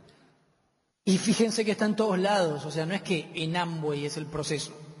 Y fíjense que está en todos lados, o sea, no es que en Amway es el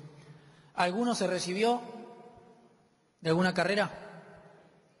proceso. ¿Alguno se recibió de alguna carrera?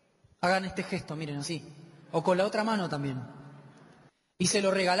 Hagan este gesto, miren así, o con la otra mano también. ¿Y se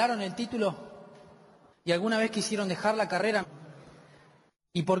lo regalaron el título? ¿Y alguna vez quisieron dejar la carrera?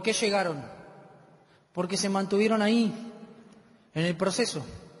 ¿Y por qué llegaron? Porque se mantuvieron ahí, en el proceso.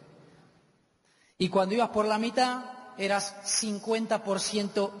 Y cuando ibas por la mitad, eras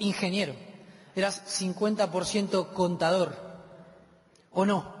 50% ingeniero, eras 50% contador, ¿o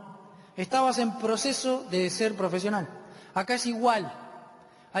no? Estabas en proceso de ser profesional. Acá es igual,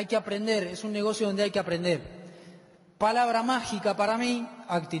 hay que aprender, es un negocio donde hay que aprender. Palabra mágica para mí,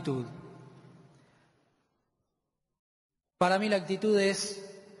 actitud. Para mí la actitud es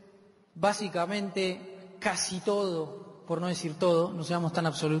básicamente casi todo, por no decir todo, no seamos tan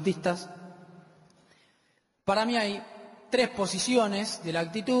absolutistas. Para mí hay 3 posiciones de la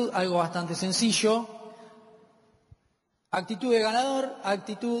actitud, algo bastante sencillo. Actitud de ganador,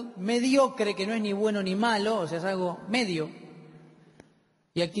 actitud mediocre, que no es ni bueno ni malo, o sea, es algo medio.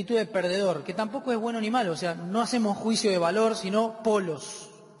 Y actitud de perdedor, que tampoco es bueno ni malo, o sea, no hacemos juicio de valor, sino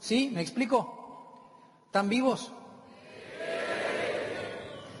polos. ¿Sí? ¿Me explico? ¿Están vivos?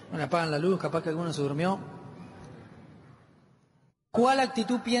 Bueno, apagan la luz, capaz que alguno se durmió. ¿Cuál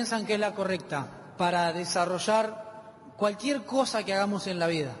actitud piensan que es la correcta para desarrollar cualquier cosa que hagamos en la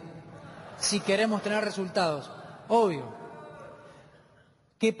vida? Si queremos tener resultados, obvio.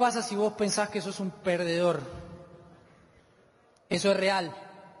 ¿Qué pasa si vos pensás que sos un perdedor? Eso es real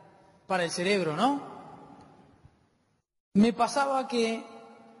para el cerebro, ¿no? Me pasaba que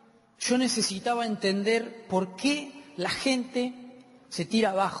yo necesitaba entender por qué la gente se tira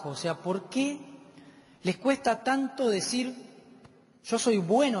abajo, o sea, ¿por qué les cuesta tanto decir, yo soy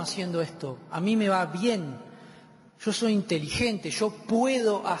bueno haciendo esto, a mí me va bien, yo soy inteligente, yo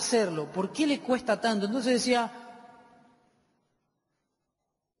puedo hacerlo? ¿Por qué les cuesta tanto? Entonces decía,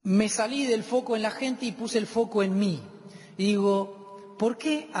 me salí del foco en la gente y puse el foco en mí. Y digo, ¿por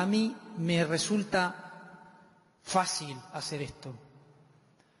qué a mí me resulta fácil hacer esto?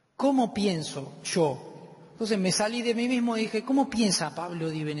 ¿Cómo pienso yo? Entonces me salí de mí mismo y dije, ¿cómo piensa Pablo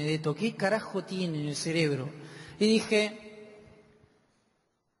Di Benedetto? ¿Qué carajo tiene en el cerebro? Y dije,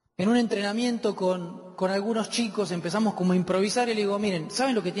 en un entrenamiento con algunos chicos empezamos como a improvisar y le digo, miren,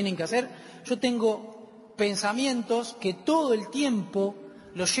 ¿saben lo que tienen que hacer? Yo tengo pensamientos que todo el tiempo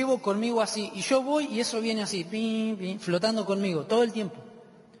los llevo conmigo así. Y yo voy y eso viene así, pim, pim, flotando conmigo, todo el tiempo.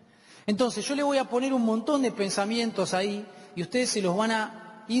 Entonces yo le voy a poner un montón de pensamientos ahí y ustedes se los van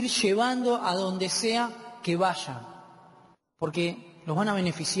a ir llevando a donde sea que vayan. Porque los van a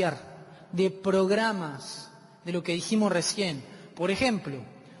beneficiar de programas, de lo que dijimos recién. Por ejemplo,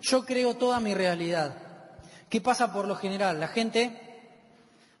 yo creo toda mi realidad. ¿Qué pasa por lo general? La gente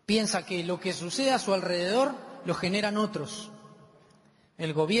piensa que lo que sucede a su alrededor lo generan otros.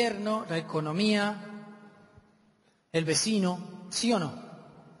 El gobierno, la economía, el vecino, ¿sí o no?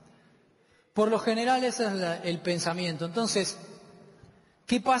 Por lo general ese es el pensamiento. Entonces,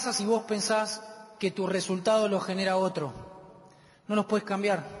 ¿qué pasa si vos pensás que tu resultado lo genera otro? No los puedes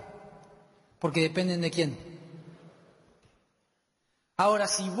cambiar, porque dependen de quién. Ahora,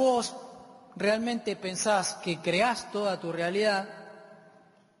 si vos realmente pensás que creás toda tu realidad,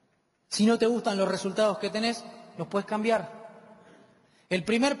 si no te gustan los resultados que tenés, los puedes cambiar. El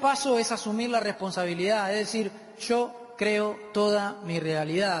primer paso es asumir la responsabilidad, es decir, yo creo toda mi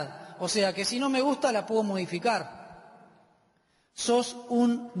realidad. O sea, que si no me gusta la puedo modificar. Sos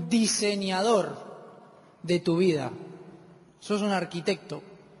un diseñador de tu vida. Sos un arquitecto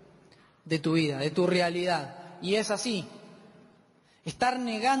de tu vida, de tu realidad. Y es así. Estar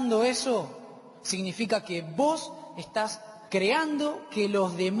negando eso significa que vos estás creando que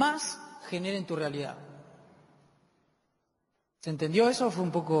los demás generen tu realidad. ¿Se entendió eso? Fue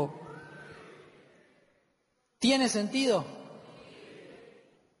un poco... ¿Tiene sentido?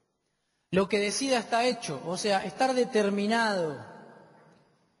 Lo que decida está hecho, o sea, estar determinado.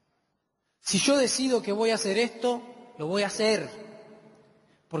 Si yo decido que voy a hacer esto, lo voy a hacer.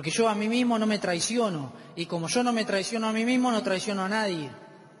 Porque yo a mí mismo no me traiciono. Y como yo no me traiciono a mí mismo, no traiciono a nadie.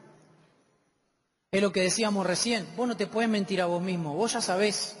 Es lo que decíamos recién. Vos no te puedes mentir a vos mismo. Vos ya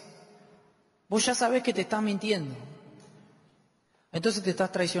sabés. Vos ya sabés que te estás mintiendo. Entonces te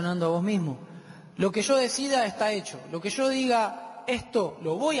estás traicionando a vos mismo. Lo que yo decida está hecho. Lo que yo diga, esto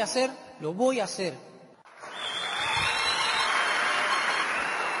lo voy a hacer, lo voy a hacer.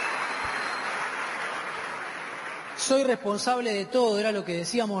 Soy responsable de todo, era lo que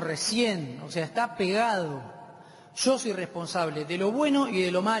decíamos recién, o sea, está pegado. Yo soy responsable de lo bueno y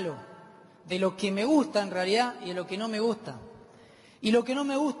de lo malo, de lo que me gusta en realidad y de lo que no me gusta. Y lo que no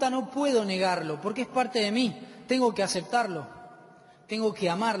me gusta no puedo negarlo, porque es parte de mí, tengo que aceptarlo, tengo que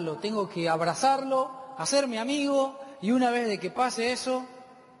amarlo, tengo que abrazarlo, hacerme amigo, y una vez de que pase eso,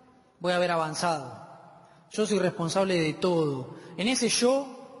 voy a haber avanzado. Yo soy responsable de todo. En ese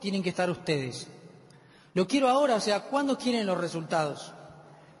yo tienen que estar ustedes. Lo quiero ahora, o sea, ¿cuándo quieren los resultados?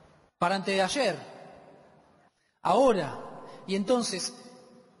 Para antes de ayer. Ahora. Y entonces,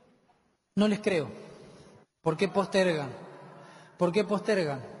 no les creo. ¿Por qué postergan? ¿Por qué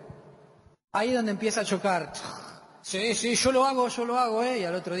postergan? Ahí es donde empieza a chocar. Sí, sí, yo lo hago, y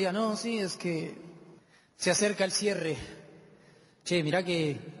al otro día, no, sí, es que se acerca el cierre. Che, mirá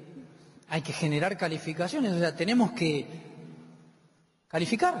que hay que generar calificaciones, o sea, tenemos que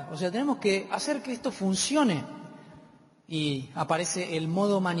calificar, o sea, tenemos que hacer que esto funcione. Y aparece el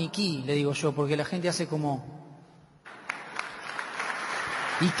modo maniquí, le digo yo, porque la gente hace como...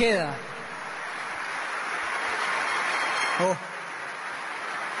 y queda.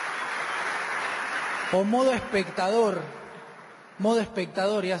 O modo espectador,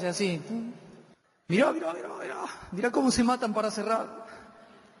 y hace así. Mirá cómo se matan para cerrar.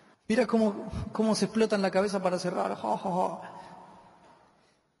 Mirá cómo se explotan la cabeza para cerrar. Ja, ja, ja.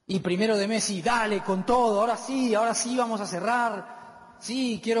 Y primero de mes, sí, dale, con todo, ahora sí vamos a cerrar.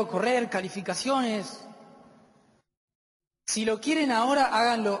 Sí, quiero correr, calificaciones. Si lo quieren ahora,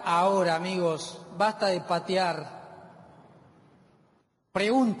 háganlo ahora, amigos. Basta de patear.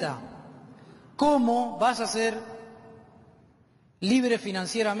 Pregunta, ¿cómo vas a ser libre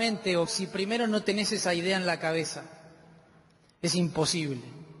financieramente o si primero no tenés esa idea en la cabeza? Es imposible.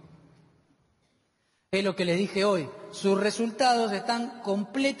 Es lo que les dije hoy. Sus resultados están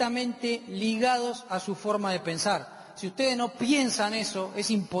completamente ligados a su forma de pensar. Si ustedes no piensan eso,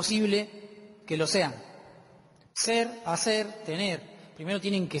 es imposible que lo sean. Ser, hacer, tener. Primero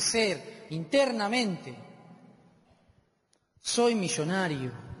tienen que ser internamente. Soy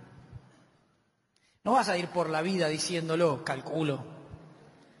millonario. No vas a ir por la vida diciéndolo, calculo.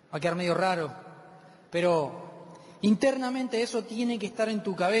 Va a quedar medio raro. Pero internamente eso tiene que estar en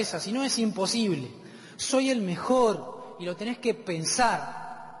tu cabeza, si no es imposible. Soy el mejor y lo tenés que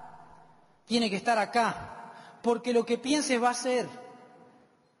pensar. Tiene que estar acá, porque lo que pienses va a ser.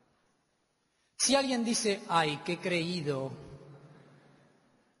 Si alguien dice, ay, qué creído,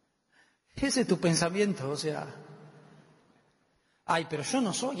 ese es tu pensamiento, o sea, Ay, pero yo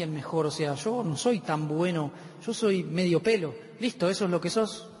no soy el mejor, o sea, yo no soy tan bueno, yo soy medio pelo. Listo, eso es lo que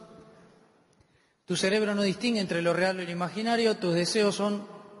sos. Tu cerebro no distingue entre lo real y lo imaginario, tus deseos son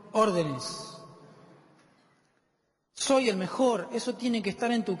órdenes. Soy el mejor, eso tiene que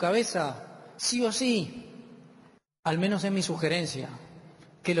estar en tu cabeza, sí o sí. Al menos es mi sugerencia,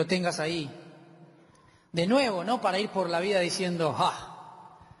 que lo tengas ahí. De nuevo, no para ir por la vida diciendo,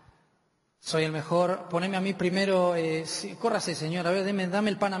 soy el mejor, poneme a mí primero, córrase señor, a ver,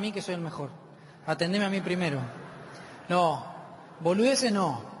 dame el pan a mí que soy el mejor. Atendeme a mí primero. No, boludeces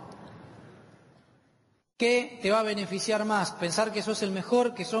no. ¿Qué te va a beneficiar más? ¿Pensar que sos el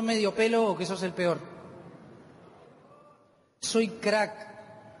mejor, que sos medio pelo o que sos el peor? Soy crack.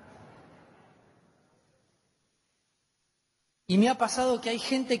 Y me ha pasado que hay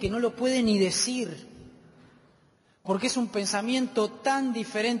gente que no lo puede ni decir, porque es un pensamiento tan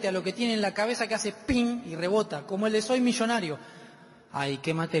diferente a lo que tiene en la cabeza que hace ping y rebota, como el de soy millonario. Ay,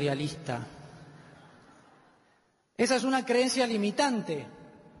 qué materialista. Esa es una creencia limitante.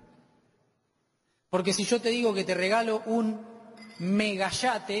 Porque si yo te digo que te regalo un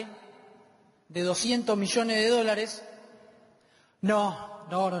megayate de 200 millones de dólares, no,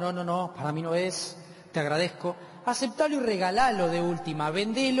 para mí no es, te agradezco. Aceptalo y regalalo de última,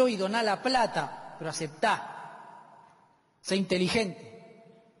 vendelo y doná la plata, pero aceptá. Sé inteligente.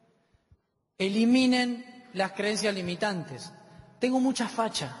 Eliminen las creencias limitantes. Tengo mucha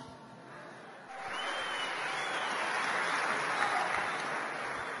facha.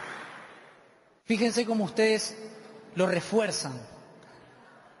 Fíjense cómo ustedes lo refuerzan.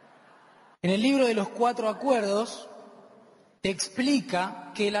 En el libro de los 4 acuerdos te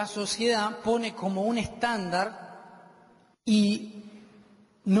explica que la sociedad pone como un estándar y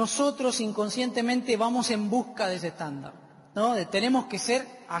nosotros inconscientemente vamos en busca de ese estándar, ¿no? De tenemos que ser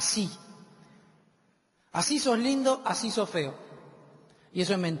así. Así sos lindo, así sos feo. Y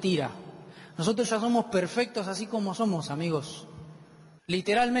eso es mentira. Nosotros ya somos perfectos así como somos, amigos.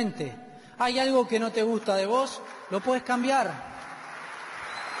 Literalmente. Hay algo que no te gusta de vos, lo puedes cambiar.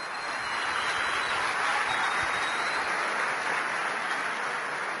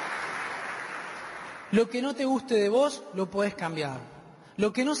 Lo que no te guste de vos, lo podés cambiar.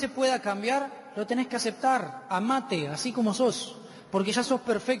 Lo que no se pueda cambiar, lo tenés que aceptar. Amate, así como sos, porque ya sos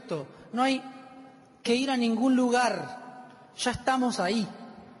perfecto. No hay que ir a ningún lugar, ya estamos ahí.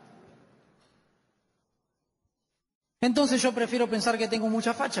 Entonces yo prefiero pensar que tengo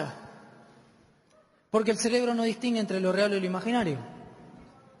mucha facha, porque el cerebro no distingue entre lo real y lo imaginario.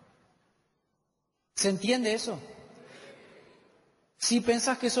 ¿Se entiende eso? Si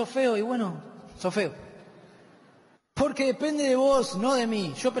pensás que sos feo, y bueno, sos feo. Porque depende de vos, no de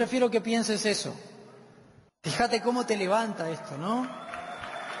mí. Yo prefiero que pienses eso. Fíjate cómo te levanta esto, ¿no?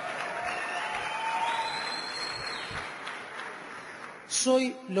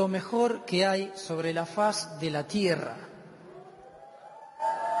 Soy lo mejor que hay sobre la faz de la tierra.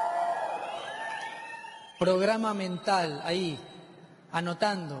 Programa mental, ahí,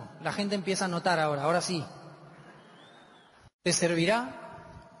 anotando. La gente empieza a anotar ahora sí. ¿Te servirá?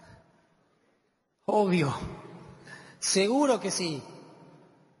 Obvio. Seguro que sí.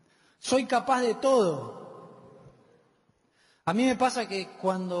 Soy capaz de todo. A mí me pasa que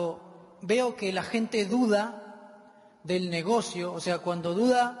cuando veo que la gente duda del negocio, o sea, cuando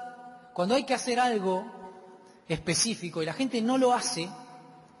hay que hacer algo específico y la gente no lo hace,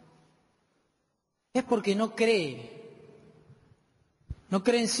 es porque no cree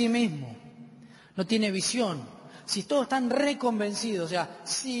en sí mismo, no tiene visión. Si todos están reconvencidos, o sea,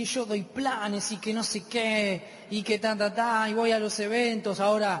 sí, yo doy planes y que no sé qué, y que y voy a los eventos,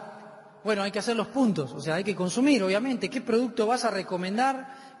 ahora, bueno, hay que hacer los puntos, o sea, hay que consumir, obviamente. ¿Qué producto vas a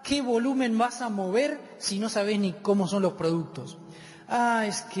recomendar? ¿Qué volumen vas a mover si no sabés ni cómo son los productos?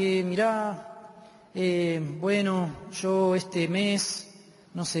 Es que, mirá, bueno, yo este mes,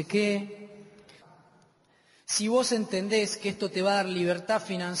 no sé qué. Si vos entendés que esto te va a dar libertad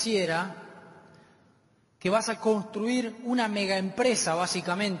financiera, que vas a construir una mega empresa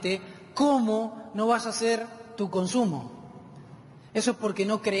básicamente, ¿cómo no vas a hacer tu consumo? Eso es porque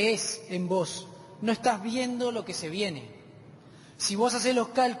no creés en vos, no estás viendo lo que se viene. Si vos haces los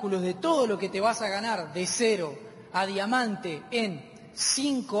cálculos de todo lo que te vas a ganar de 0 a diamante en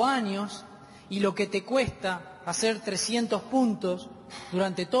 5 años y lo que te cuesta hacer 300 puntos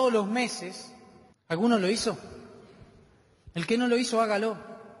durante todos los meses, ¿alguno lo hizo? El que no lo hizo, hágalo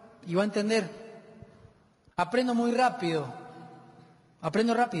y va a entender. Aprendo muy rápido,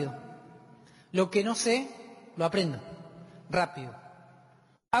 aprendo rápido. Lo que no sé, lo aprendo rápido.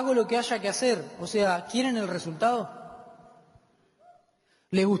 Hago lo que haya que hacer, o sea, ¿quieren el resultado?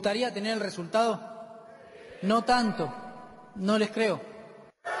 ¿Les gustaría tener el resultado? No tanto. No les creo.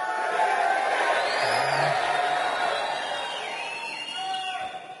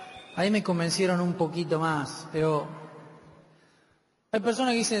 Ahí me convencieron un poquito más, pero hay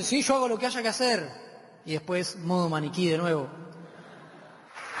personas que dicen, sí, yo hago lo que haya que hacer, y después modo maniquí de nuevo.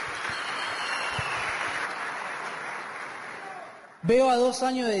 Veo a 2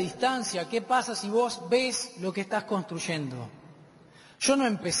 años de distancia, ¿qué pasa si vos ves lo que estás construyendo? Yo no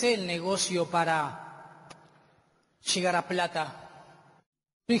empecé el negocio para llegar a plata.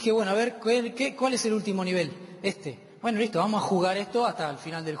 Yo dije, bueno, a ver, ¿cuál es el último nivel? Bueno, listo, vamos a jugar esto hasta el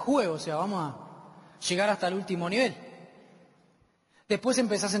final del juego, o sea, vamos a llegar hasta el último nivel. Después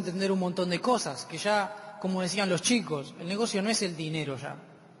empezás a entender un montón de cosas, que ya, como decían los chicos, el negocio no es el dinero ya.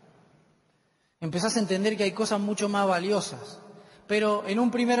 Empezás a entender que hay cosas mucho más valiosas. Pero en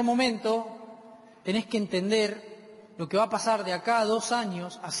un primer momento tenés que entender lo que va a pasar de acá a 2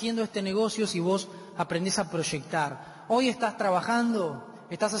 años haciendo este negocio si vos aprendés a proyectar. Hoy estás trabajando,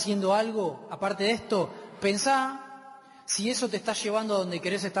 estás haciendo algo, aparte de esto, pensá si eso te está llevando a donde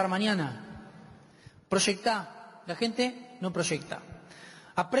querés estar mañana. Proyectá. La gente no proyecta.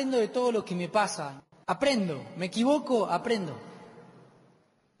 Aprendo de todo lo que me pasa. Aprendo. Me equivoco, aprendo.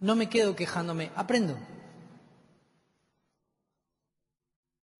 No me quedo quejándome, aprendo.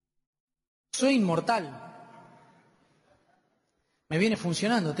 Soy inmortal. Me viene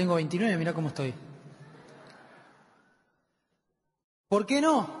funcionando, tengo 29, mirá cómo estoy. ¿Por qué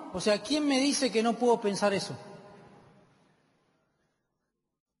no? O sea, ¿quién me dice que no puedo pensar eso?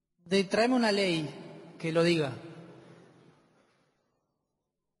 Tráeme una ley que lo diga.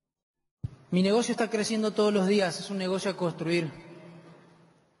 Mi negocio está creciendo todos los días, es un negocio a construir.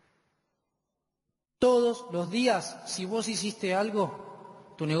 Todos los días, si vos hiciste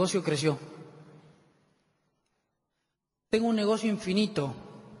algo, tu negocio creció. Tengo un negocio infinito.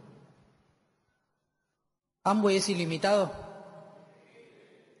 ¿Amway es ilimitado?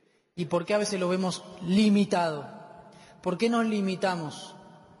 ¿Y por qué a veces lo vemos limitado? ¿Por qué nos limitamos?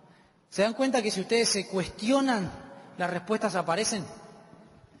 ¿Se dan cuenta que si ustedes se cuestionan, las respuestas aparecen?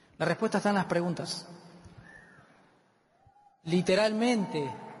 Las respuestas están en las preguntas.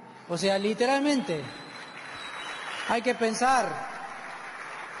 Literalmente. O sea, literalmente. Hay que pensar.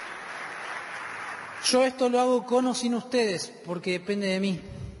 Yo esto lo hago con o sin ustedes, porque depende de mí.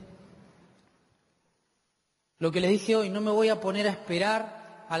 Lo que les dije hoy, no me voy a poner a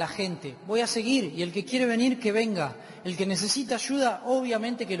esperar a la gente. Voy a seguir, y el que quiere venir, que venga. El que necesita ayuda,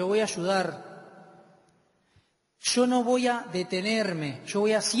 obviamente que lo voy a ayudar. Yo no voy a detenerme, yo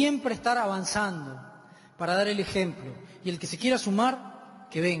voy a siempre estar avanzando para dar el ejemplo. Y el que se quiera sumar,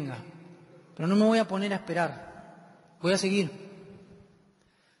 que venga. Pero no me voy a poner a esperar. Voy a seguir.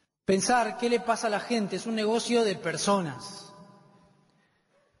 Pensar qué le pasa a la gente es un negocio de personas.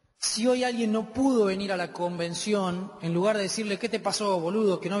 Si hoy alguien no pudo venir a la convención, en lugar de decirle, ¿qué te pasó,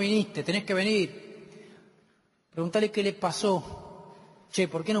 boludo, que no viniste? Tenés que venir. Preguntale qué le pasó. Che,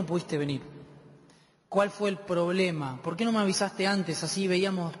 ¿por qué no pudiste venir? ¿Cuál fue el problema? ¿Por qué no me avisaste antes? Así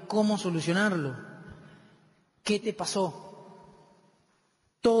veíamos cómo solucionarlo. ¿Qué te pasó?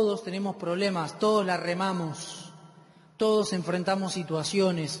 Todos tenemos problemas, todos la remamos, todos enfrentamos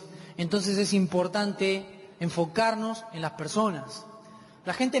situaciones. Entonces es importante enfocarnos en las personas.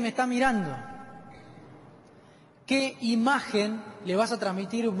 La gente me está mirando. ¿Qué imagen le vas a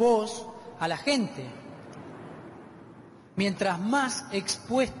transmitir vos a la gente? Mientras más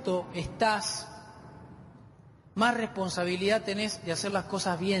expuesto estás, más responsabilidad tenés de hacer las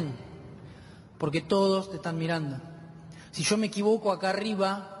cosas bien, porque todos te están mirando. Si yo me equivoco acá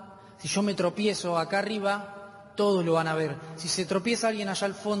arriba, si yo me tropiezo acá arriba, todos lo van a ver. Si se tropieza alguien allá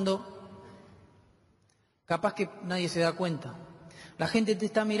al fondo, capaz que nadie se da cuenta. La gente te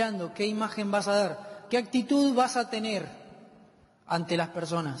está mirando, ¿qué imagen vas a dar? ¿Qué actitud vas a tener ante las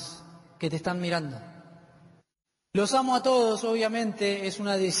personas que te están mirando? Los amo a todos, obviamente, es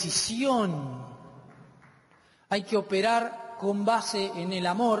una decisión. Hay que operar con base en el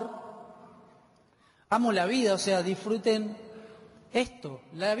amor. Amo la vida, o sea, disfruten esto.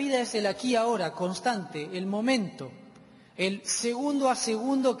 La vida es el aquí y ahora, constante, el momento, el segundo a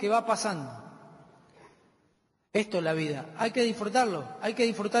segundo que va pasando. Esto es la vida, hay que disfrutarlo, hay que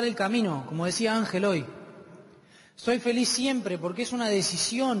disfrutar el camino, como decía Ángel hoy. Soy feliz siempre porque es una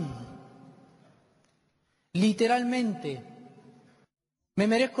decisión, literalmente. Me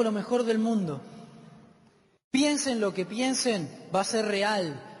merezco lo mejor del mundo. Piensen lo que piensen, va a ser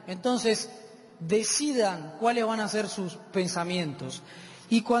real. Entonces, decidan cuáles van a ser sus pensamientos.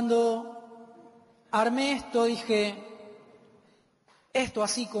 Y cuando armé esto, dije, esto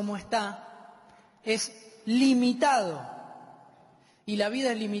así como está, es limitado. Y la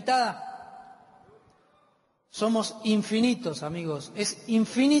vida es limitada. Somos infinitos, amigos. Es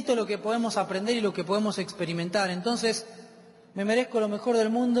infinito lo que podemos aprender y lo que podemos experimentar. Entonces, me merezco lo mejor del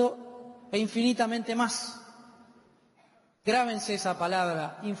mundo e infinitamente más. Grábense esa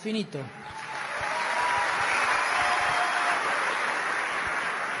palabra, infinito.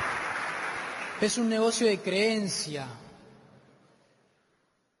 Es un negocio de creencia.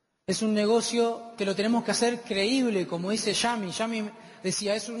 Es un negocio que lo tenemos que hacer creíble, como dice Yami. Yami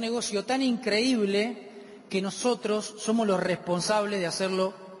decía, es un negocio tan increíble que nosotros somos los responsables de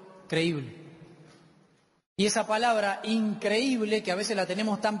hacerlo creíble. Y esa palabra increíble, que a veces la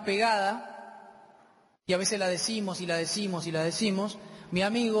tenemos tan pegada, y a veces la decimos y la decimos y la decimos, mi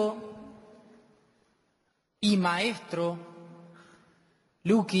amigo y maestro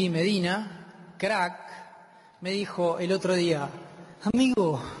Luqui Medina, crack, me dijo el otro día,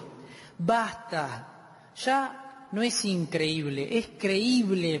 amigo, basta, ya no es increíble, es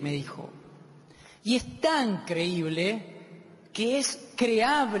creíble, me dijo. Y es tan creíble que es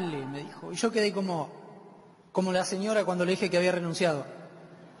creable, me dijo. Y yo quedé como la señora cuando le dije que había renunciado.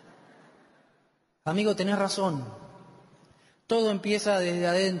 Amigo, tenés razón. Todo empieza desde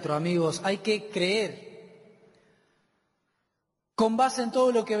adentro, amigos. Hay que creer. Con base en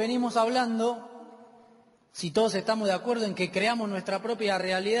todo lo que venimos hablando, si todos estamos de acuerdo en que creamos nuestra propia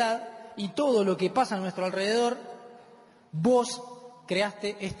realidad y todo lo que pasa a nuestro alrededor, vos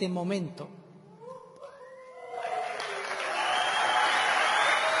creaste este momento.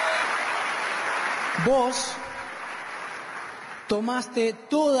 Vos tomaste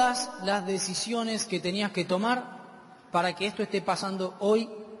todas las decisiones que tenías que tomar para que esto esté pasando hoy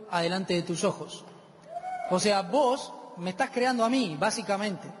adelante de tus ojos. O sea, vos me estás creando a mí,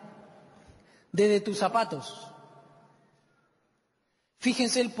 básicamente, desde tus zapatos.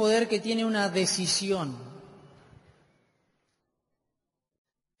 Fíjense el poder que tiene una decisión.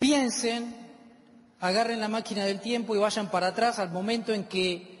 Piensen, agarren la máquina del tiempo y vayan para atrás al momento en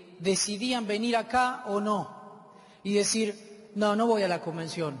que decidían venir acá o no, y decir, no voy a la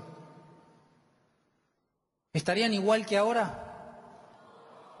convención. ¿Estarían igual que ahora?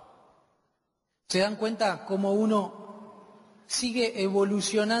 ¿Se dan cuenta cómo uno sigue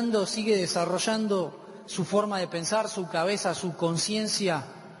evolucionando, sigue desarrollando su forma de pensar, su cabeza, su conciencia?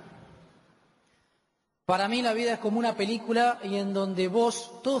 Para mí la vida es como una película y en donde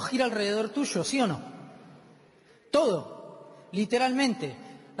vos, todo gira alrededor tuyo, ¿sí o no? Todo,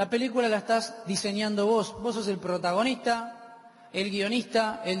 literalmente. La película la estás diseñando vos. Vos sos el protagonista, el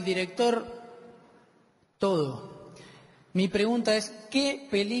guionista, el director, todo. Mi pregunta es, ¿qué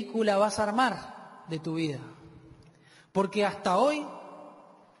película vas a armar de tu vida? Porque hasta hoy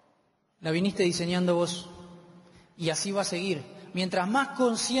la viniste diseñando vos y así va a seguir. Mientras más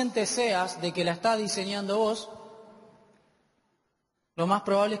consciente seas de que la estás diseñando vos, lo más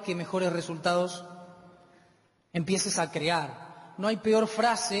probable es que mejores resultados empieces a crear. No hay peor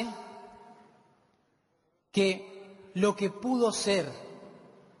frase que lo que pudo ser.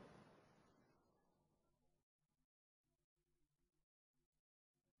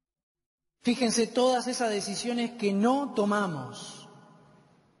 Fíjense todas esas decisiones que no tomamos.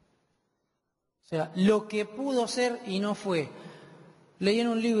 O sea, lo que pudo ser y no fue. Leí en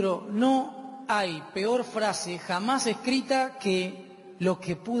un libro, no hay peor frase jamás escrita que lo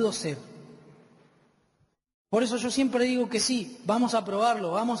que pudo ser. Por eso yo siempre digo que sí, vamos a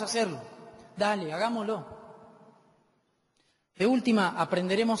probarlo, vamos a hacerlo. Dale, hagámoslo. De última,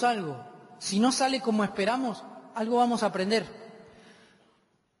 aprenderemos algo. Si no sale como esperamos, algo vamos a aprender.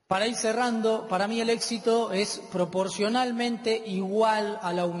 Para ir cerrando, para mí el éxito es proporcionalmente igual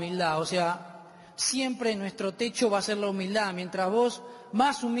a la humildad. O sea, siempre nuestro techo va a ser la humildad. Mientras vos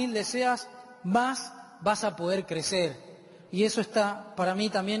más humilde seas, más vas a poder crecer. Y eso está, para mí,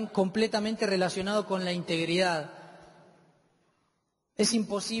 también completamente relacionado con la integridad. Es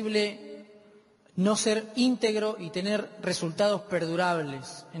imposible no ser íntegro y tener resultados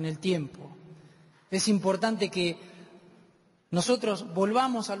perdurables en el tiempo. Es importante que nosotros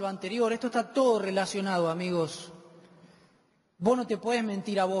volvamos a lo anterior. Esto está todo relacionado, amigos. Vos no te puedes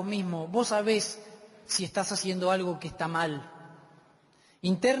mentir a vos mismo. Vos sabés si estás haciendo algo que está mal.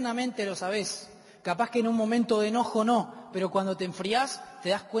 Internamente lo sabés. Capaz que en un momento de enojo no, pero cuando te enfriás te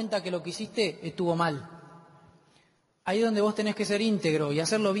das cuenta que lo que hiciste estuvo mal. Ahí es donde vos tenés que ser íntegro y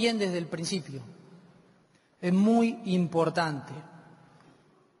hacerlo bien desde el principio. Es muy importante.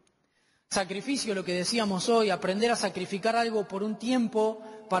 Sacrificio, lo que decíamos hoy, aprender a sacrificar algo por un tiempo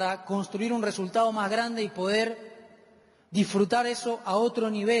para construir un resultado más grande y poder disfrutar eso a otro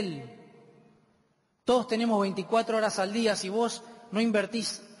nivel. Todos tenemos 24 horas al día. Si vos no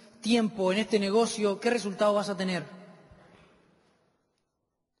invertís tiempo en este negocio, ¿qué resultado vas a tener?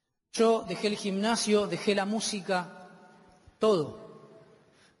 Yo dejé el gimnasio, dejé la música, todo.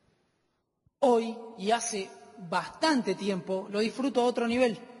 Hoy, y hace bastante tiempo, lo disfruto a otro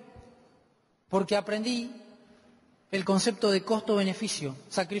nivel, porque aprendí el concepto de costo-beneficio,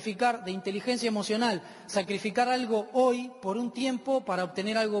 sacrificar de inteligencia emocional, sacrificar algo hoy por un tiempo para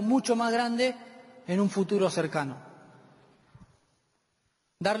obtener algo mucho más grande en un futuro cercano.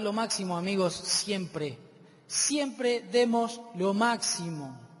 Dar lo máximo, amigos, siempre. Siempre demos lo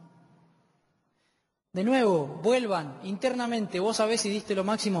máximo. De nuevo, vuelvan internamente. ¿Vos sabés si diste lo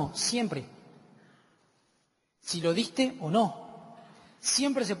máximo? Siempre. Si lo diste o no.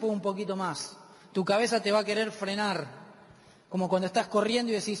 Siempre se puede un poquito más. Tu cabeza te va a querer frenar. Como cuando estás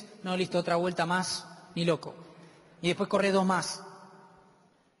corriendo y decís, no, listo, otra vuelta más, ni loco. Y después corres 2 más.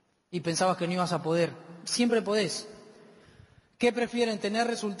 Y pensabas que no ibas a poder. Siempre podés. ¿Qué prefieren, tener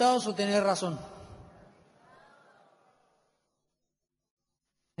resultados o tener razón?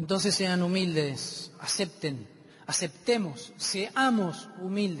 Entonces sean humildes, aceptemos, seamos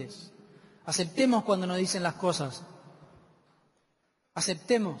humildes, aceptemos cuando nos dicen las cosas,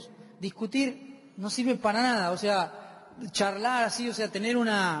 aceptemos. Discutir no sirve para nada, o sea, charlar así, o sea, tener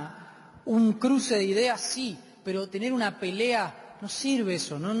un cruce de ideas sí, pero tener una pelea no sirve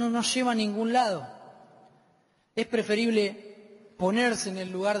eso, no lleva a ningún lado. Es preferible ponerse en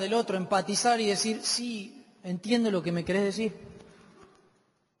el lugar del otro, empatizar y decir, sí, entiendo lo que me querés decir.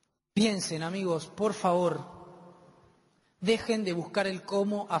 Piensen, amigos, por favor, dejen de buscar el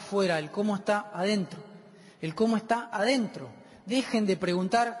cómo afuera, el cómo está adentro, el cómo está adentro. Dejen de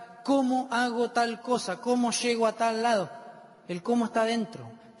preguntar cómo hago tal cosa, cómo llego a tal lado, el cómo está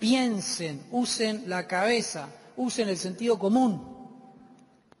adentro. Piensen, usen la cabeza, usen el sentido común.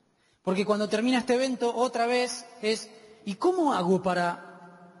 Porque cuando termina este evento, otra vez es, ¿y cómo hago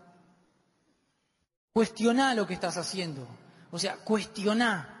para cuestionar lo que estás haciendo? O sea,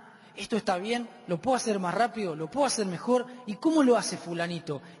 cuestionar. ¿Esto está bien? ¿Lo puedo hacer más rápido? ¿Lo puedo hacer mejor? ¿Y cómo lo hace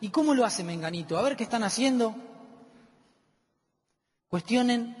fulanito? ¿Y cómo lo hace menganito? A ver qué están haciendo.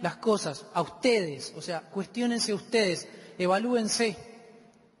 Cuestionen las cosas a ustedes, o sea, cuestiónense ustedes, evalúense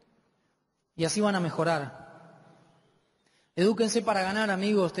y así van a mejorar. Edúquense para ganar,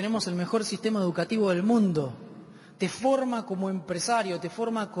 amigos. Tenemos el mejor sistema educativo del mundo. Te forma como empresario, te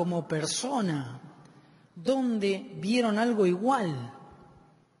forma como persona. ¿Dónde vieron algo igual?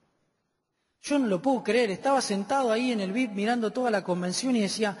 Yo no lo puedo creer, estaba sentado ahí en el VIP mirando toda la convención y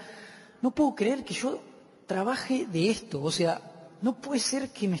decía, no puedo creer que yo trabaje de esto, o sea, no puede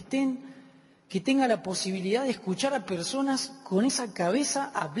ser que tenga la posibilidad de escuchar a personas con esa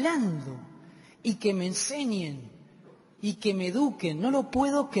cabeza hablando y que me enseñen y que me eduquen, no lo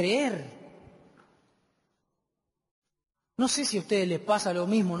puedo creer. No sé si a ustedes les pasa lo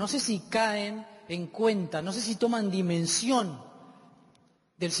mismo, no sé si caen en cuenta, no sé si toman dimensión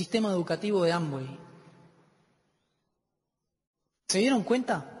del sistema educativo de Amway. ¿Se dieron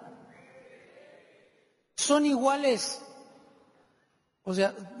cuenta? ¿Son iguales? O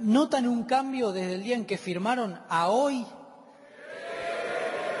sea, ¿notan un cambio desde el día en que firmaron a hoy?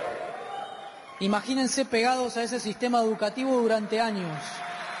 Imagínense pegados a ese sistema educativo durante años.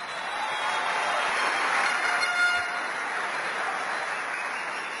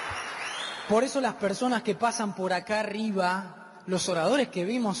 Por eso las personas que pasan por acá arriba, los oradores que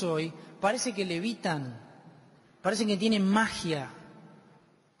vimos hoy, parece que levitan, parece que tienen magia.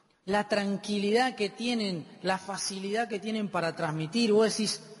 La tranquilidad que tienen, la facilidad que tienen para transmitir. Vos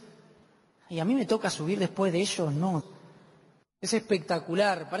decís, ¿y a mí me toca subir después de ellos? No. Es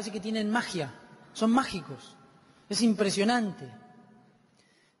espectacular, parece que tienen magia, son mágicos. Es impresionante.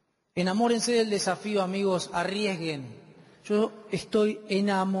 Enamórense del desafío, amigos, arriesguen. Yo estoy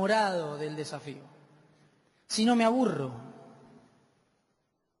enamorado del desafío. Si no me aburro.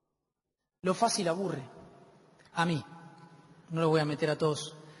 Lo fácil aburre. A mí. No lo voy a meter a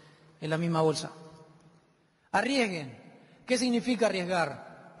todos en la misma bolsa. Arriesguen. ¿Qué significa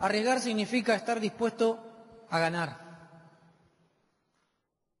arriesgar? Arriesgar significa estar dispuesto a ganar.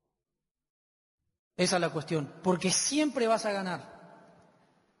 Esa es la cuestión. Porque siempre vas a ganar.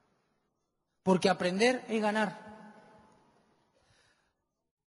 Porque aprender es ganar.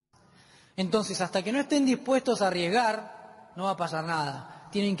 Entonces, hasta que no estén dispuestos a arriesgar, no va a pasar nada.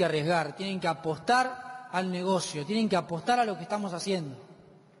 Tienen que arriesgar, tienen que apostar al negocio, tienen que apostar a lo que estamos haciendo.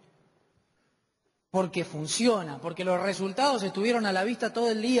 Porque funciona, porque los resultados estuvieron a la vista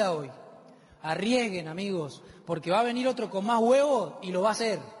todo el día hoy. Arriesguen, amigos, porque va a venir otro con más huevo y lo va a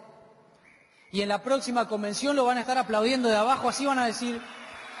hacer. Y en la próxima convención lo van a estar aplaudiendo de abajo, así van a decir...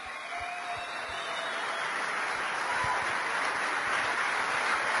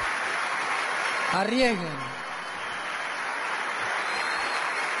 Arriesguen.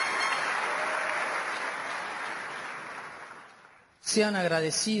 sean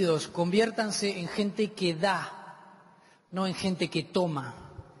agradecidos, conviértanse en gente que da, no en gente que toma,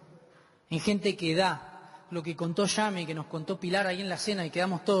 en gente que da. Lo que contó Yami, que nos contó Pilar ahí en la cena y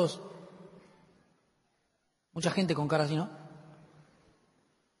quedamos todos, mucha gente con cara así, ¿no?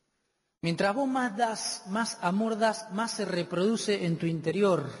 Mientras vos más das, más amor das, más se reproduce en tu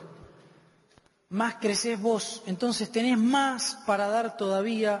interior, más creces vos, entonces tenés más para dar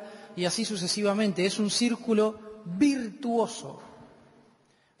todavía y así sucesivamente. Es un círculo virtuoso.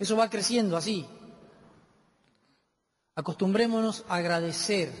 Eso va creciendo así. Acostumbrémonos a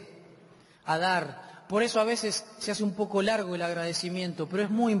agradecer, a dar. Por eso a veces se hace un poco largo el agradecimiento, pero es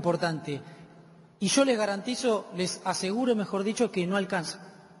muy importante. Y yo les garantizo, les aseguro, mejor dicho, que no alcanza.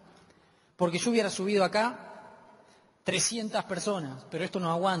 Porque yo hubiera subido acá 300 personas, pero esto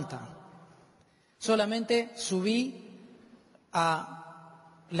no aguanta. Solamente subí a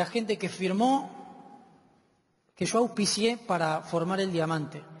la gente que firmó, que yo auspicié para formar el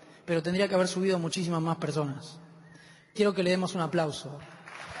diamante, pero tendría que haber subido muchísimas más personas. Quiero que le demos un aplauso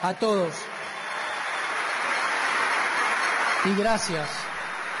a todos. Y gracias.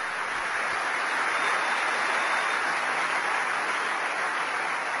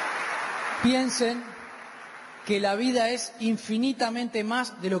 Piensen que la vida es infinitamente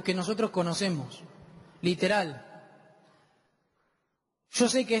más de lo que nosotros conocemos, literal. Yo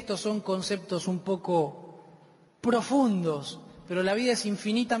sé que estos son conceptos un poco profundos, pero la vida es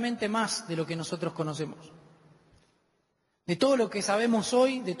infinitamente más de lo que nosotros conocemos. De todo lo que sabemos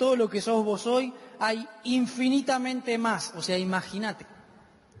hoy, de todo lo que sos vos hoy, hay infinitamente más. O sea, imagínate.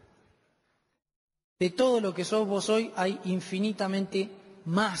 De todo lo que sos vos hoy hay infinitamente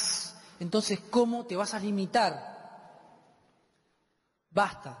más. Entonces, ¿cómo te vas a limitar?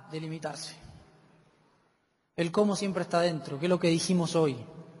 Basta de limitarse. El cómo siempre está dentro, que es lo que dijimos hoy.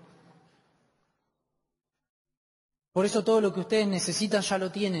 Por eso todo lo que ustedes necesitan ya lo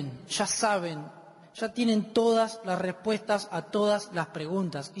tienen, ya saben, ya tienen todas las respuestas a todas las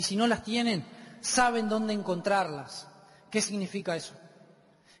preguntas. Y si no las tienen, saben dónde encontrarlas. ¿Qué significa eso?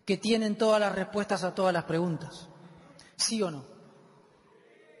 Que tienen todas las respuestas a todas las preguntas. ¿Sí o no?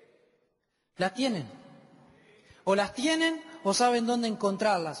 ¿Las tienen? O las tienen o saben dónde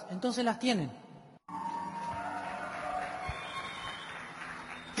encontrarlas. Entonces las tienen.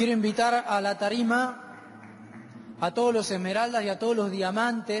 Quiero invitar a la tarima a todos los esmeraldas y a todos los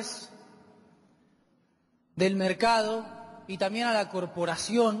diamantes del mercado y también a la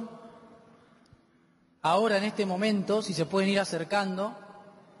corporación, ahora en este momento, si se pueden ir acercando,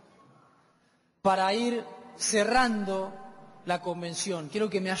 para ir cerrando la convención. Quiero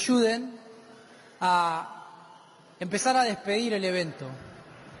que me ayuden a empezar a despedir el evento.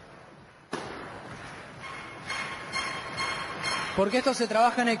 Porque esto se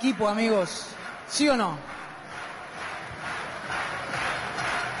trabaja en equipo, amigos. ¿Sí o no?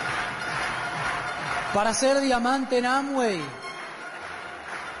 Para ser diamante en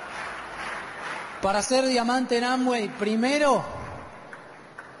Amway, primero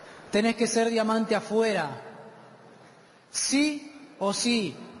tenés que ser diamante afuera. Sí o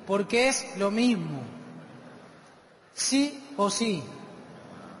sí, porque es lo mismo. Sí o sí.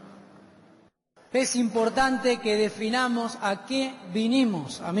 Es importante que definamos a qué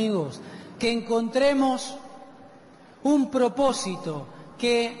vinimos, amigos, que encontremos un propósito,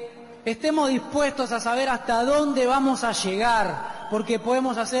 que estemos dispuestos a saber hasta dónde vamos a llegar, porque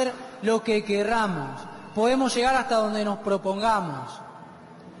podemos hacer lo que querramos, podemos llegar hasta donde nos propongamos.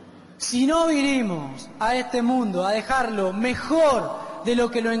 Si no vinimos a este mundo a dejarlo mejor de lo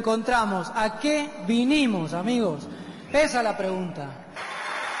que lo encontramos, ¿a qué vinimos, amigos? Esa es la pregunta.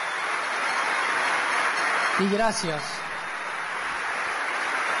 Y gracias.